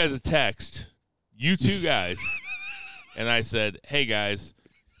sent you guys a text, you two guys, and I said, "Hey guys,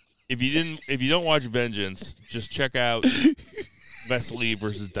 if you don't watch Vengeance, just check out Wes Lee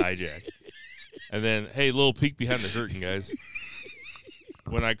versus Dijak." And then, hey, little peek behind the curtain, guys.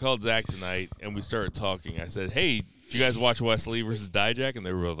 When I called Zach tonight and we started talking, I said, "Hey, did you guys watch Wes Lee versus Dijak?" And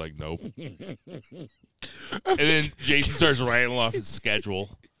they were both like, "Nope." And then Jason starts rattling off his schedule.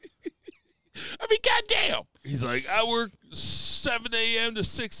 I mean, goddamn. He's like, "I work 7 a.m. to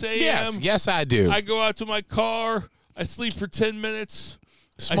 6 a.m. Yes, I do. I go out to my car. I sleep for 10 minutes.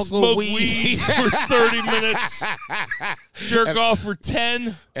 I a little smoke weed for 30 minutes. Jerk off for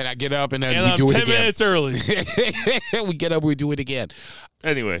 10. And I get up and then And we I'm do it 10 again. minutes early." We get up, we do it again.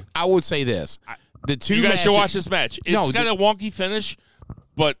 Anyway, I would say this: the two you guys should matches- watch this match. It's No, got a wonky finish,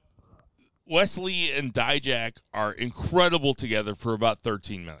 but Wesley and Dijak are incredible together for about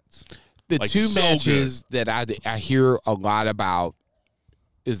 13 minutes. The like, two so matches that I hear a lot about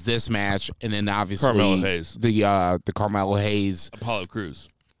is this match, and then obviously Carmelo Hayes. the Carmelo Hayes, Apollo Crews.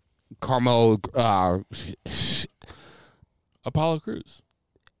 Carmelo. Apollo Crews.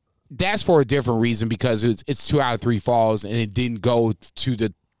 That's for a different reason because it's 2 out of 3 falls, and it didn't go to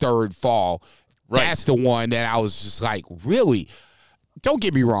the third fall. Right. That's the one that I was just like, really? Don't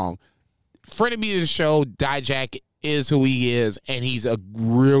get me wrong. Friend of me to the show, Dijak is who he is, and he's a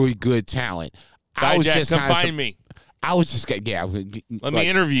really good talent. Dijak, come find me. I was just, yeah. Let me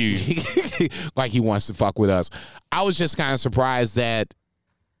interview you. Like he wants to fuck with us. I was just kind of surprised that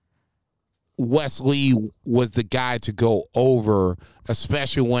Wes Lee was the guy to go over,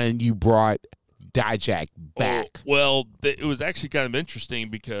 especially when you brought Dijak back. Oh, well, it was actually kind of interesting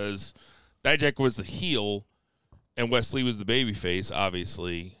because Dijak was the heel and Wesley was the babyface,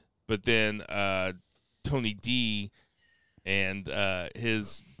 obviously. But then Tony D and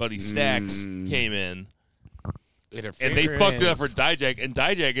his buddy Stacks came in, and they fucked it up for Dijak. And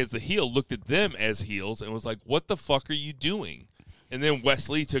Dijak, as the heel, looked at them as heels and was like, "What the fuck are you doing?" And then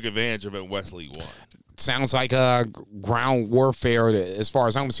Wesley took advantage of it, and Wesley won. Sounds like ground warfare as far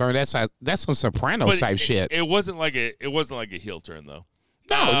as I'm concerned. That's some Sopranos type shit. It wasn't like a heel turn though.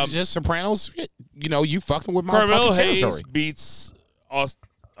 No, it's just Sopranos. You know, you fucking with my Carmelo fucking Hayes territory. beats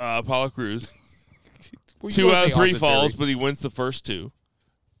Apollo Crews. Well, you 2 gonna out of say 3 Austin falls, Theory. but he wins the first 2.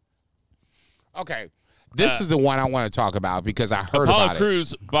 Okay. This is the one I want to talk about because I heard Apollo about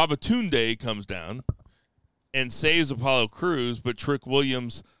Crews, Babatunde comes down and saves Apollo Crews, but Trick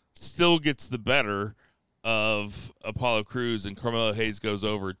Williams still gets the better of Apollo Crews, and Carmelo Hayes goes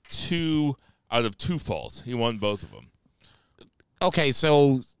over 2 out of 2 falls. He won both of them. it. Okay,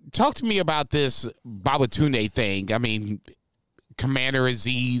 so talk to me about this Babatunde thing. I mean, Commander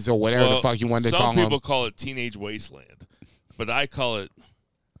Aziz or whatever the fuck you wanted to call Some people him. call it Teenage Wasteland, but I call it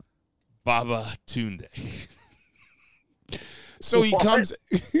Babatunde. So he comes.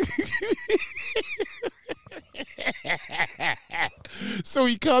 So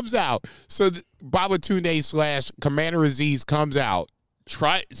he comes out. So Babatunde / Commander Aziz comes out.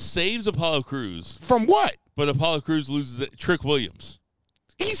 Saves Apollo Crews, From what? but Apollo Crews loses it. Trick Williams.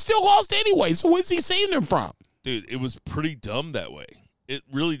 He still lost anyway. So what's he saving him from? Dude, it was pretty dumb that way. It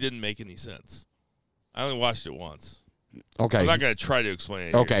really didn't make any sense. I only watched it once. Okay. I'm not going to try to explain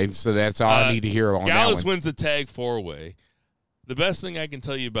it. Okay, so that's all I need to hear on that Gallus one. wins the tag 4-way. The best thing I can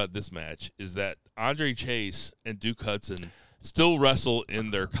tell you about this match is that Andre Chase and Duke Hudson still wrestle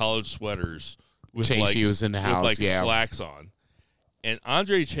in their college sweaters with Chase Hughes in the house, with yeah. slacks on. And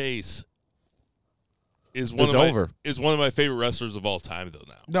Andre Chase is It's over. is one of my favorite wrestlers of all time, though.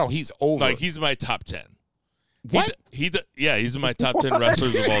 Now, No, he's over. like he's in my top 10. What? Yeah, he's in my top 10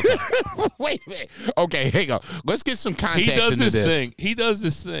 wrestlers of all time. Wait a minute. Okay, hang on. Let's get some context He does into this this. thing. He does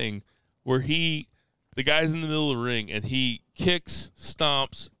this thing where the guy's in the middle of the ring and he kicks,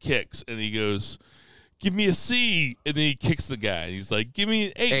 stomps, kicks, and he goes, "Give me a C," and then he kicks the guy. And he's like, "Give me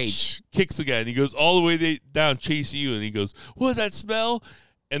an H." Kicks the guy, and he goes all the way down, "Chase you," and he goes, "What does that smell?"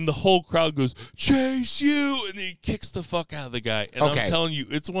 And the whole crowd goes, "Chase you," and he kicks the fuck out of the guy. And Okay. I'm telling you,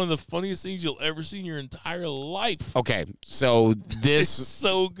 it's one of the funniest things you'll ever see in your entire life. Okay, so It's this,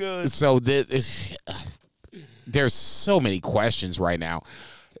 so good. so this, there's so many questions right now.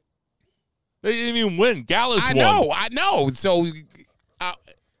 They didn't even win. Gallus won. I know. So,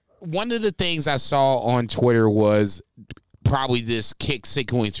 one of the things I saw on Twitter was probably this kick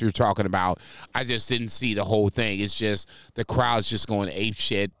sequence you're talking about. I just didn't see the whole thing. It's just the crowd's just going ape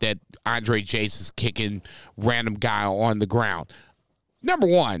shit that Andre Chase is kicking random guy on the ground. Number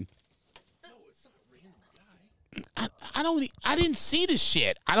one, I didn't see this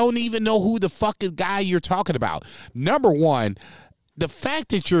shit. I don't even know who the fuck is guy you're talking about. Number one, the fact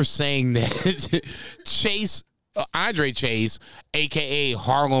that you're saying that Chase, Andre Chase, a.k.a.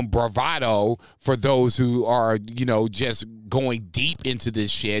 Harlem Bravado, for those who are, just going deep into this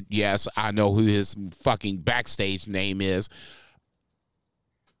shit. Yes, I know who his fucking backstage name is.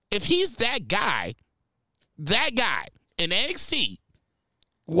 If he's that guy in NXT,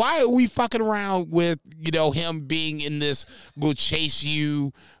 why are we fucking around with, him being in this will chase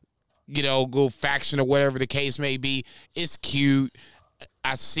you, go faction or whatever the case may be? It's cute.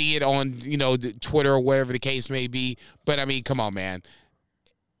 I see it on, the Twitter or whatever the case may be. But I mean, come on, man.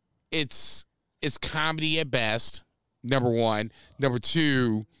 It's comedy at best. Number one. Number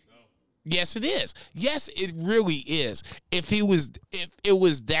two. Yes, it is. Yes, it really is. If it was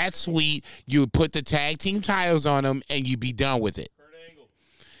that sweet, you would put the tag team titles on them and you'd be done with it.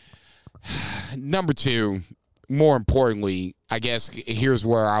 Number two, more importantly, I guess here's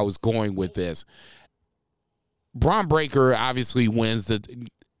where I was going with this. Braun Breaker obviously wins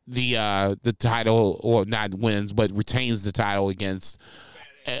the title, or not wins, but retains the title against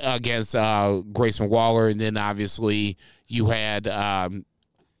Grayson Waller, and then obviously you had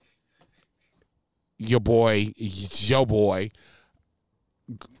your boy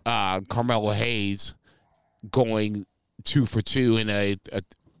Carmelo Hayes going 2 for 2 in a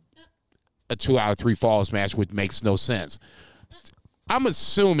 2 out of 3 falls match, which makes no sense. I'm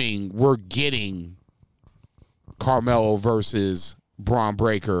assuming we're getting Carmelo versus Braun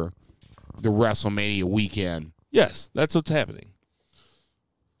Breaker the WrestleMania weekend. Yes, that's what's happening.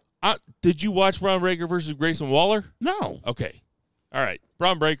 Did you watch Braun Breaker versus Grayson Waller? No. Okay. All right.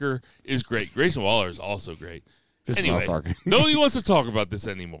 Braun Breaker is great. Grayson Waller is also great. This Anyway, motherfucker. nobody wants to talk about this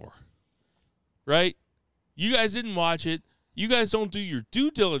anymore. Right? You guys didn't watch it. You guys don't do your due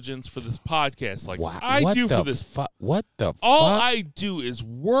diligence for this podcast like I do for this. What the All fuck? I do is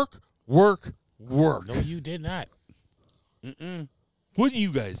work. No, you did not. What do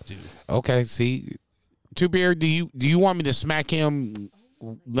you guys do? Okay, see, Two Beard, do you want me to smack him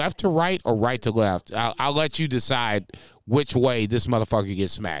left to right or right to left? I'll let you decide which way this motherfucker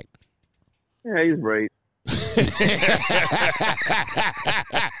gets smacked. Yeah, he's right.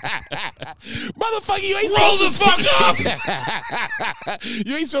 Motherfucker, you ain't Roll supposed the to fuck up.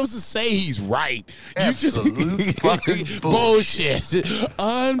 You ain't supposed to say he's right. Absolute fucking bullshit.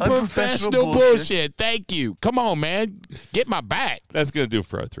 Unprofessional Unprofessional bullshit. Thank you. Come on, man. Get my back. That's going to do it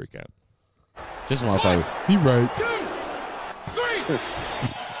for our 3 count. This motherfucker. He right. 2, 3.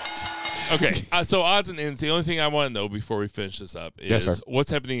 Okay, so odds and ends. The only thing I want to know before we finish this up is Yes, sir. what's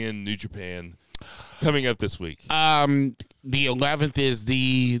happening in New Japan coming up this week. The 11th is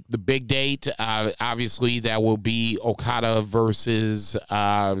the big date. Obviously, that will be Okada versus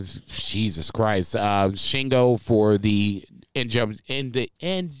Jesus Christ, Shingo for the NJWPG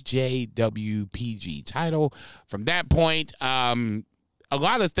title. From that point, a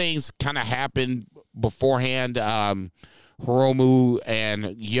lot of things kind of happened beforehand. Hiromu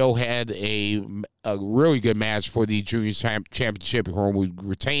and Yo had a really good match for the Junior Championship. Hiromu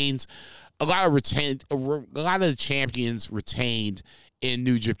retains. A lot of the champions retained in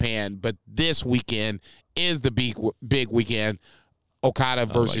New Japan, but this weekend is the big weekend. Okada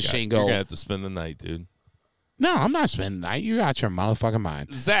versus Shingo. You're gonna have to spend the night, dude. No, I'm not spending the night. You got your motherfucking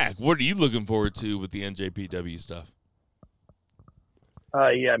mind. Zach, what are you looking forward to with the NJPW stuff?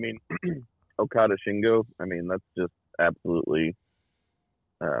 Yeah, I mean, Okada Shingo, I mean, that's just absolutely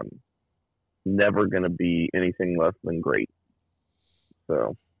never going to be anything less than great.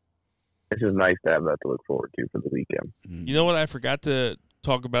 So it's just nice to have that to look forward to for the weekend. You know what I forgot to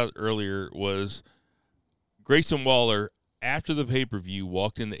talk about earlier was Grayson Waller, after the pay-per-view,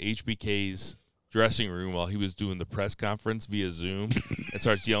 walked into HBK's dressing room while he was doing the press conference via Zoom and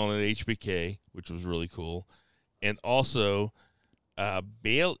starts yelling at HBK, which was really cool. And also,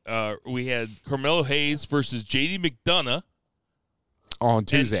 we had Carmelo Hayes versus JD McDonough On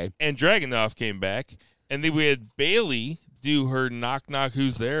Tuesday. and Dragunov came back, and then we had Bailey do her knock knock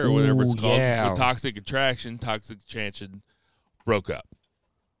who's there or whatever it's called with Toxic Attraction. Toxic Attraction broke up.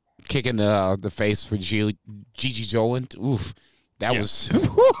 Kicking the face for Gigi Dolan. Oof. That was.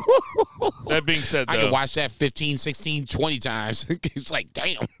 That being said, though, I could watch that 15, 16, 20 times. It's like,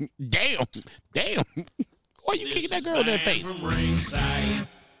 damn. Why are you kicking that girl in that face?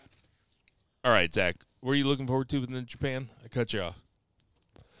 All right, Zach, what are you looking forward to within Japan? I cut you off.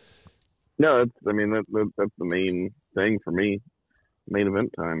 No, that's the main thing for me. Main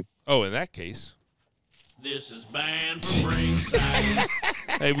event time. Oh, in that case. This is banned from ringside.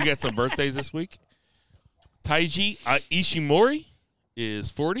 Hey, we got some birthdays this week. Taiji Ishimori is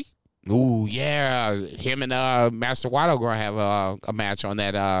 40. Ooh, yeah. Him and Master Wato going to have a match on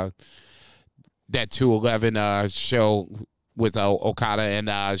that 211 show with Okada and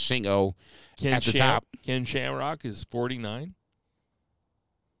Shingo at the top. Ken Shamrock is 49.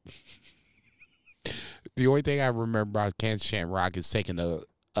 The only thing I remember about Ken Shamrock is taking a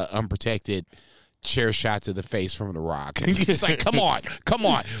unprotected chair shot to the face from The Rock. He's like, come on.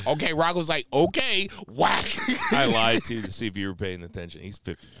 Okay, Rock was like, okay, whack. I lied to see if you were paying attention. He's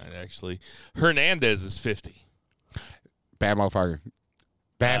 59, actually. Hernandez is 50. Bad motherfucker.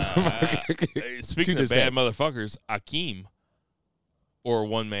 Speaking of bad motherfuckers, Akeem, or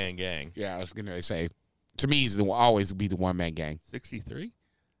One Man Gang. Yeah, I was going to say, to me, he's always be the one-man gang. 63.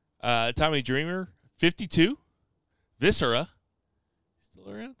 Tommy Dreamer, 52. Viscera,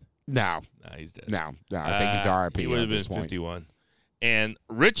 still around? No, he's dead. No, I think he's RIP. He would have been 51. And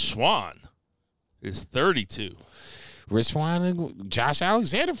Rich Swann is 32. Rich Swann and Josh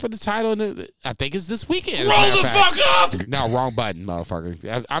Alexander for the title. I think it's this weekend. Roll the fuck up! No, wrong button,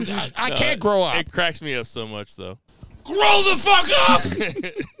 motherfucker. I can't grow up. It cracks me up so much, though. Grow the fuck up!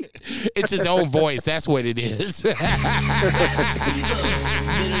 It's his own voice. That's what it is.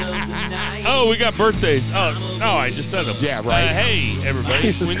 Oh, we got birthdays. Oh, no, I just said them. Yeah, right. Hey,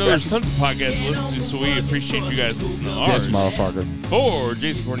 everybody. We know there's tons of podcasts to listen to, so we appreciate you guys listening to ours. This motherfucker. For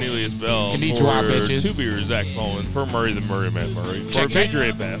Jason Cornelius Bell. Konnichiwa, for bitches. Two Beers, Zach Mullen. For Murray the Murray Man Murray. For Check.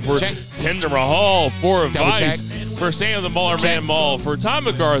 Patriot Pat. For Check. Tinder Mahal. For Double Vice. check. For Sam the Muller Man Mall. For Tom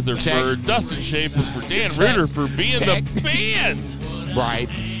MacArthur. Check. For Dustin Shapes. For Dan Check. Ritter. For being Check. the band. Right.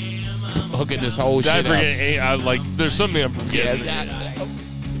 Hooking this whole Did I shit up. forget? There's something I'm forgetting.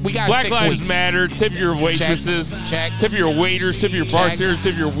 We got Black 6 Lives weeks. Matter. Tip your waitresses. Check. Tip your waiters. Tip your bartenders.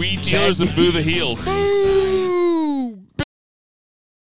 Tip your weed dealers, and boo the heels.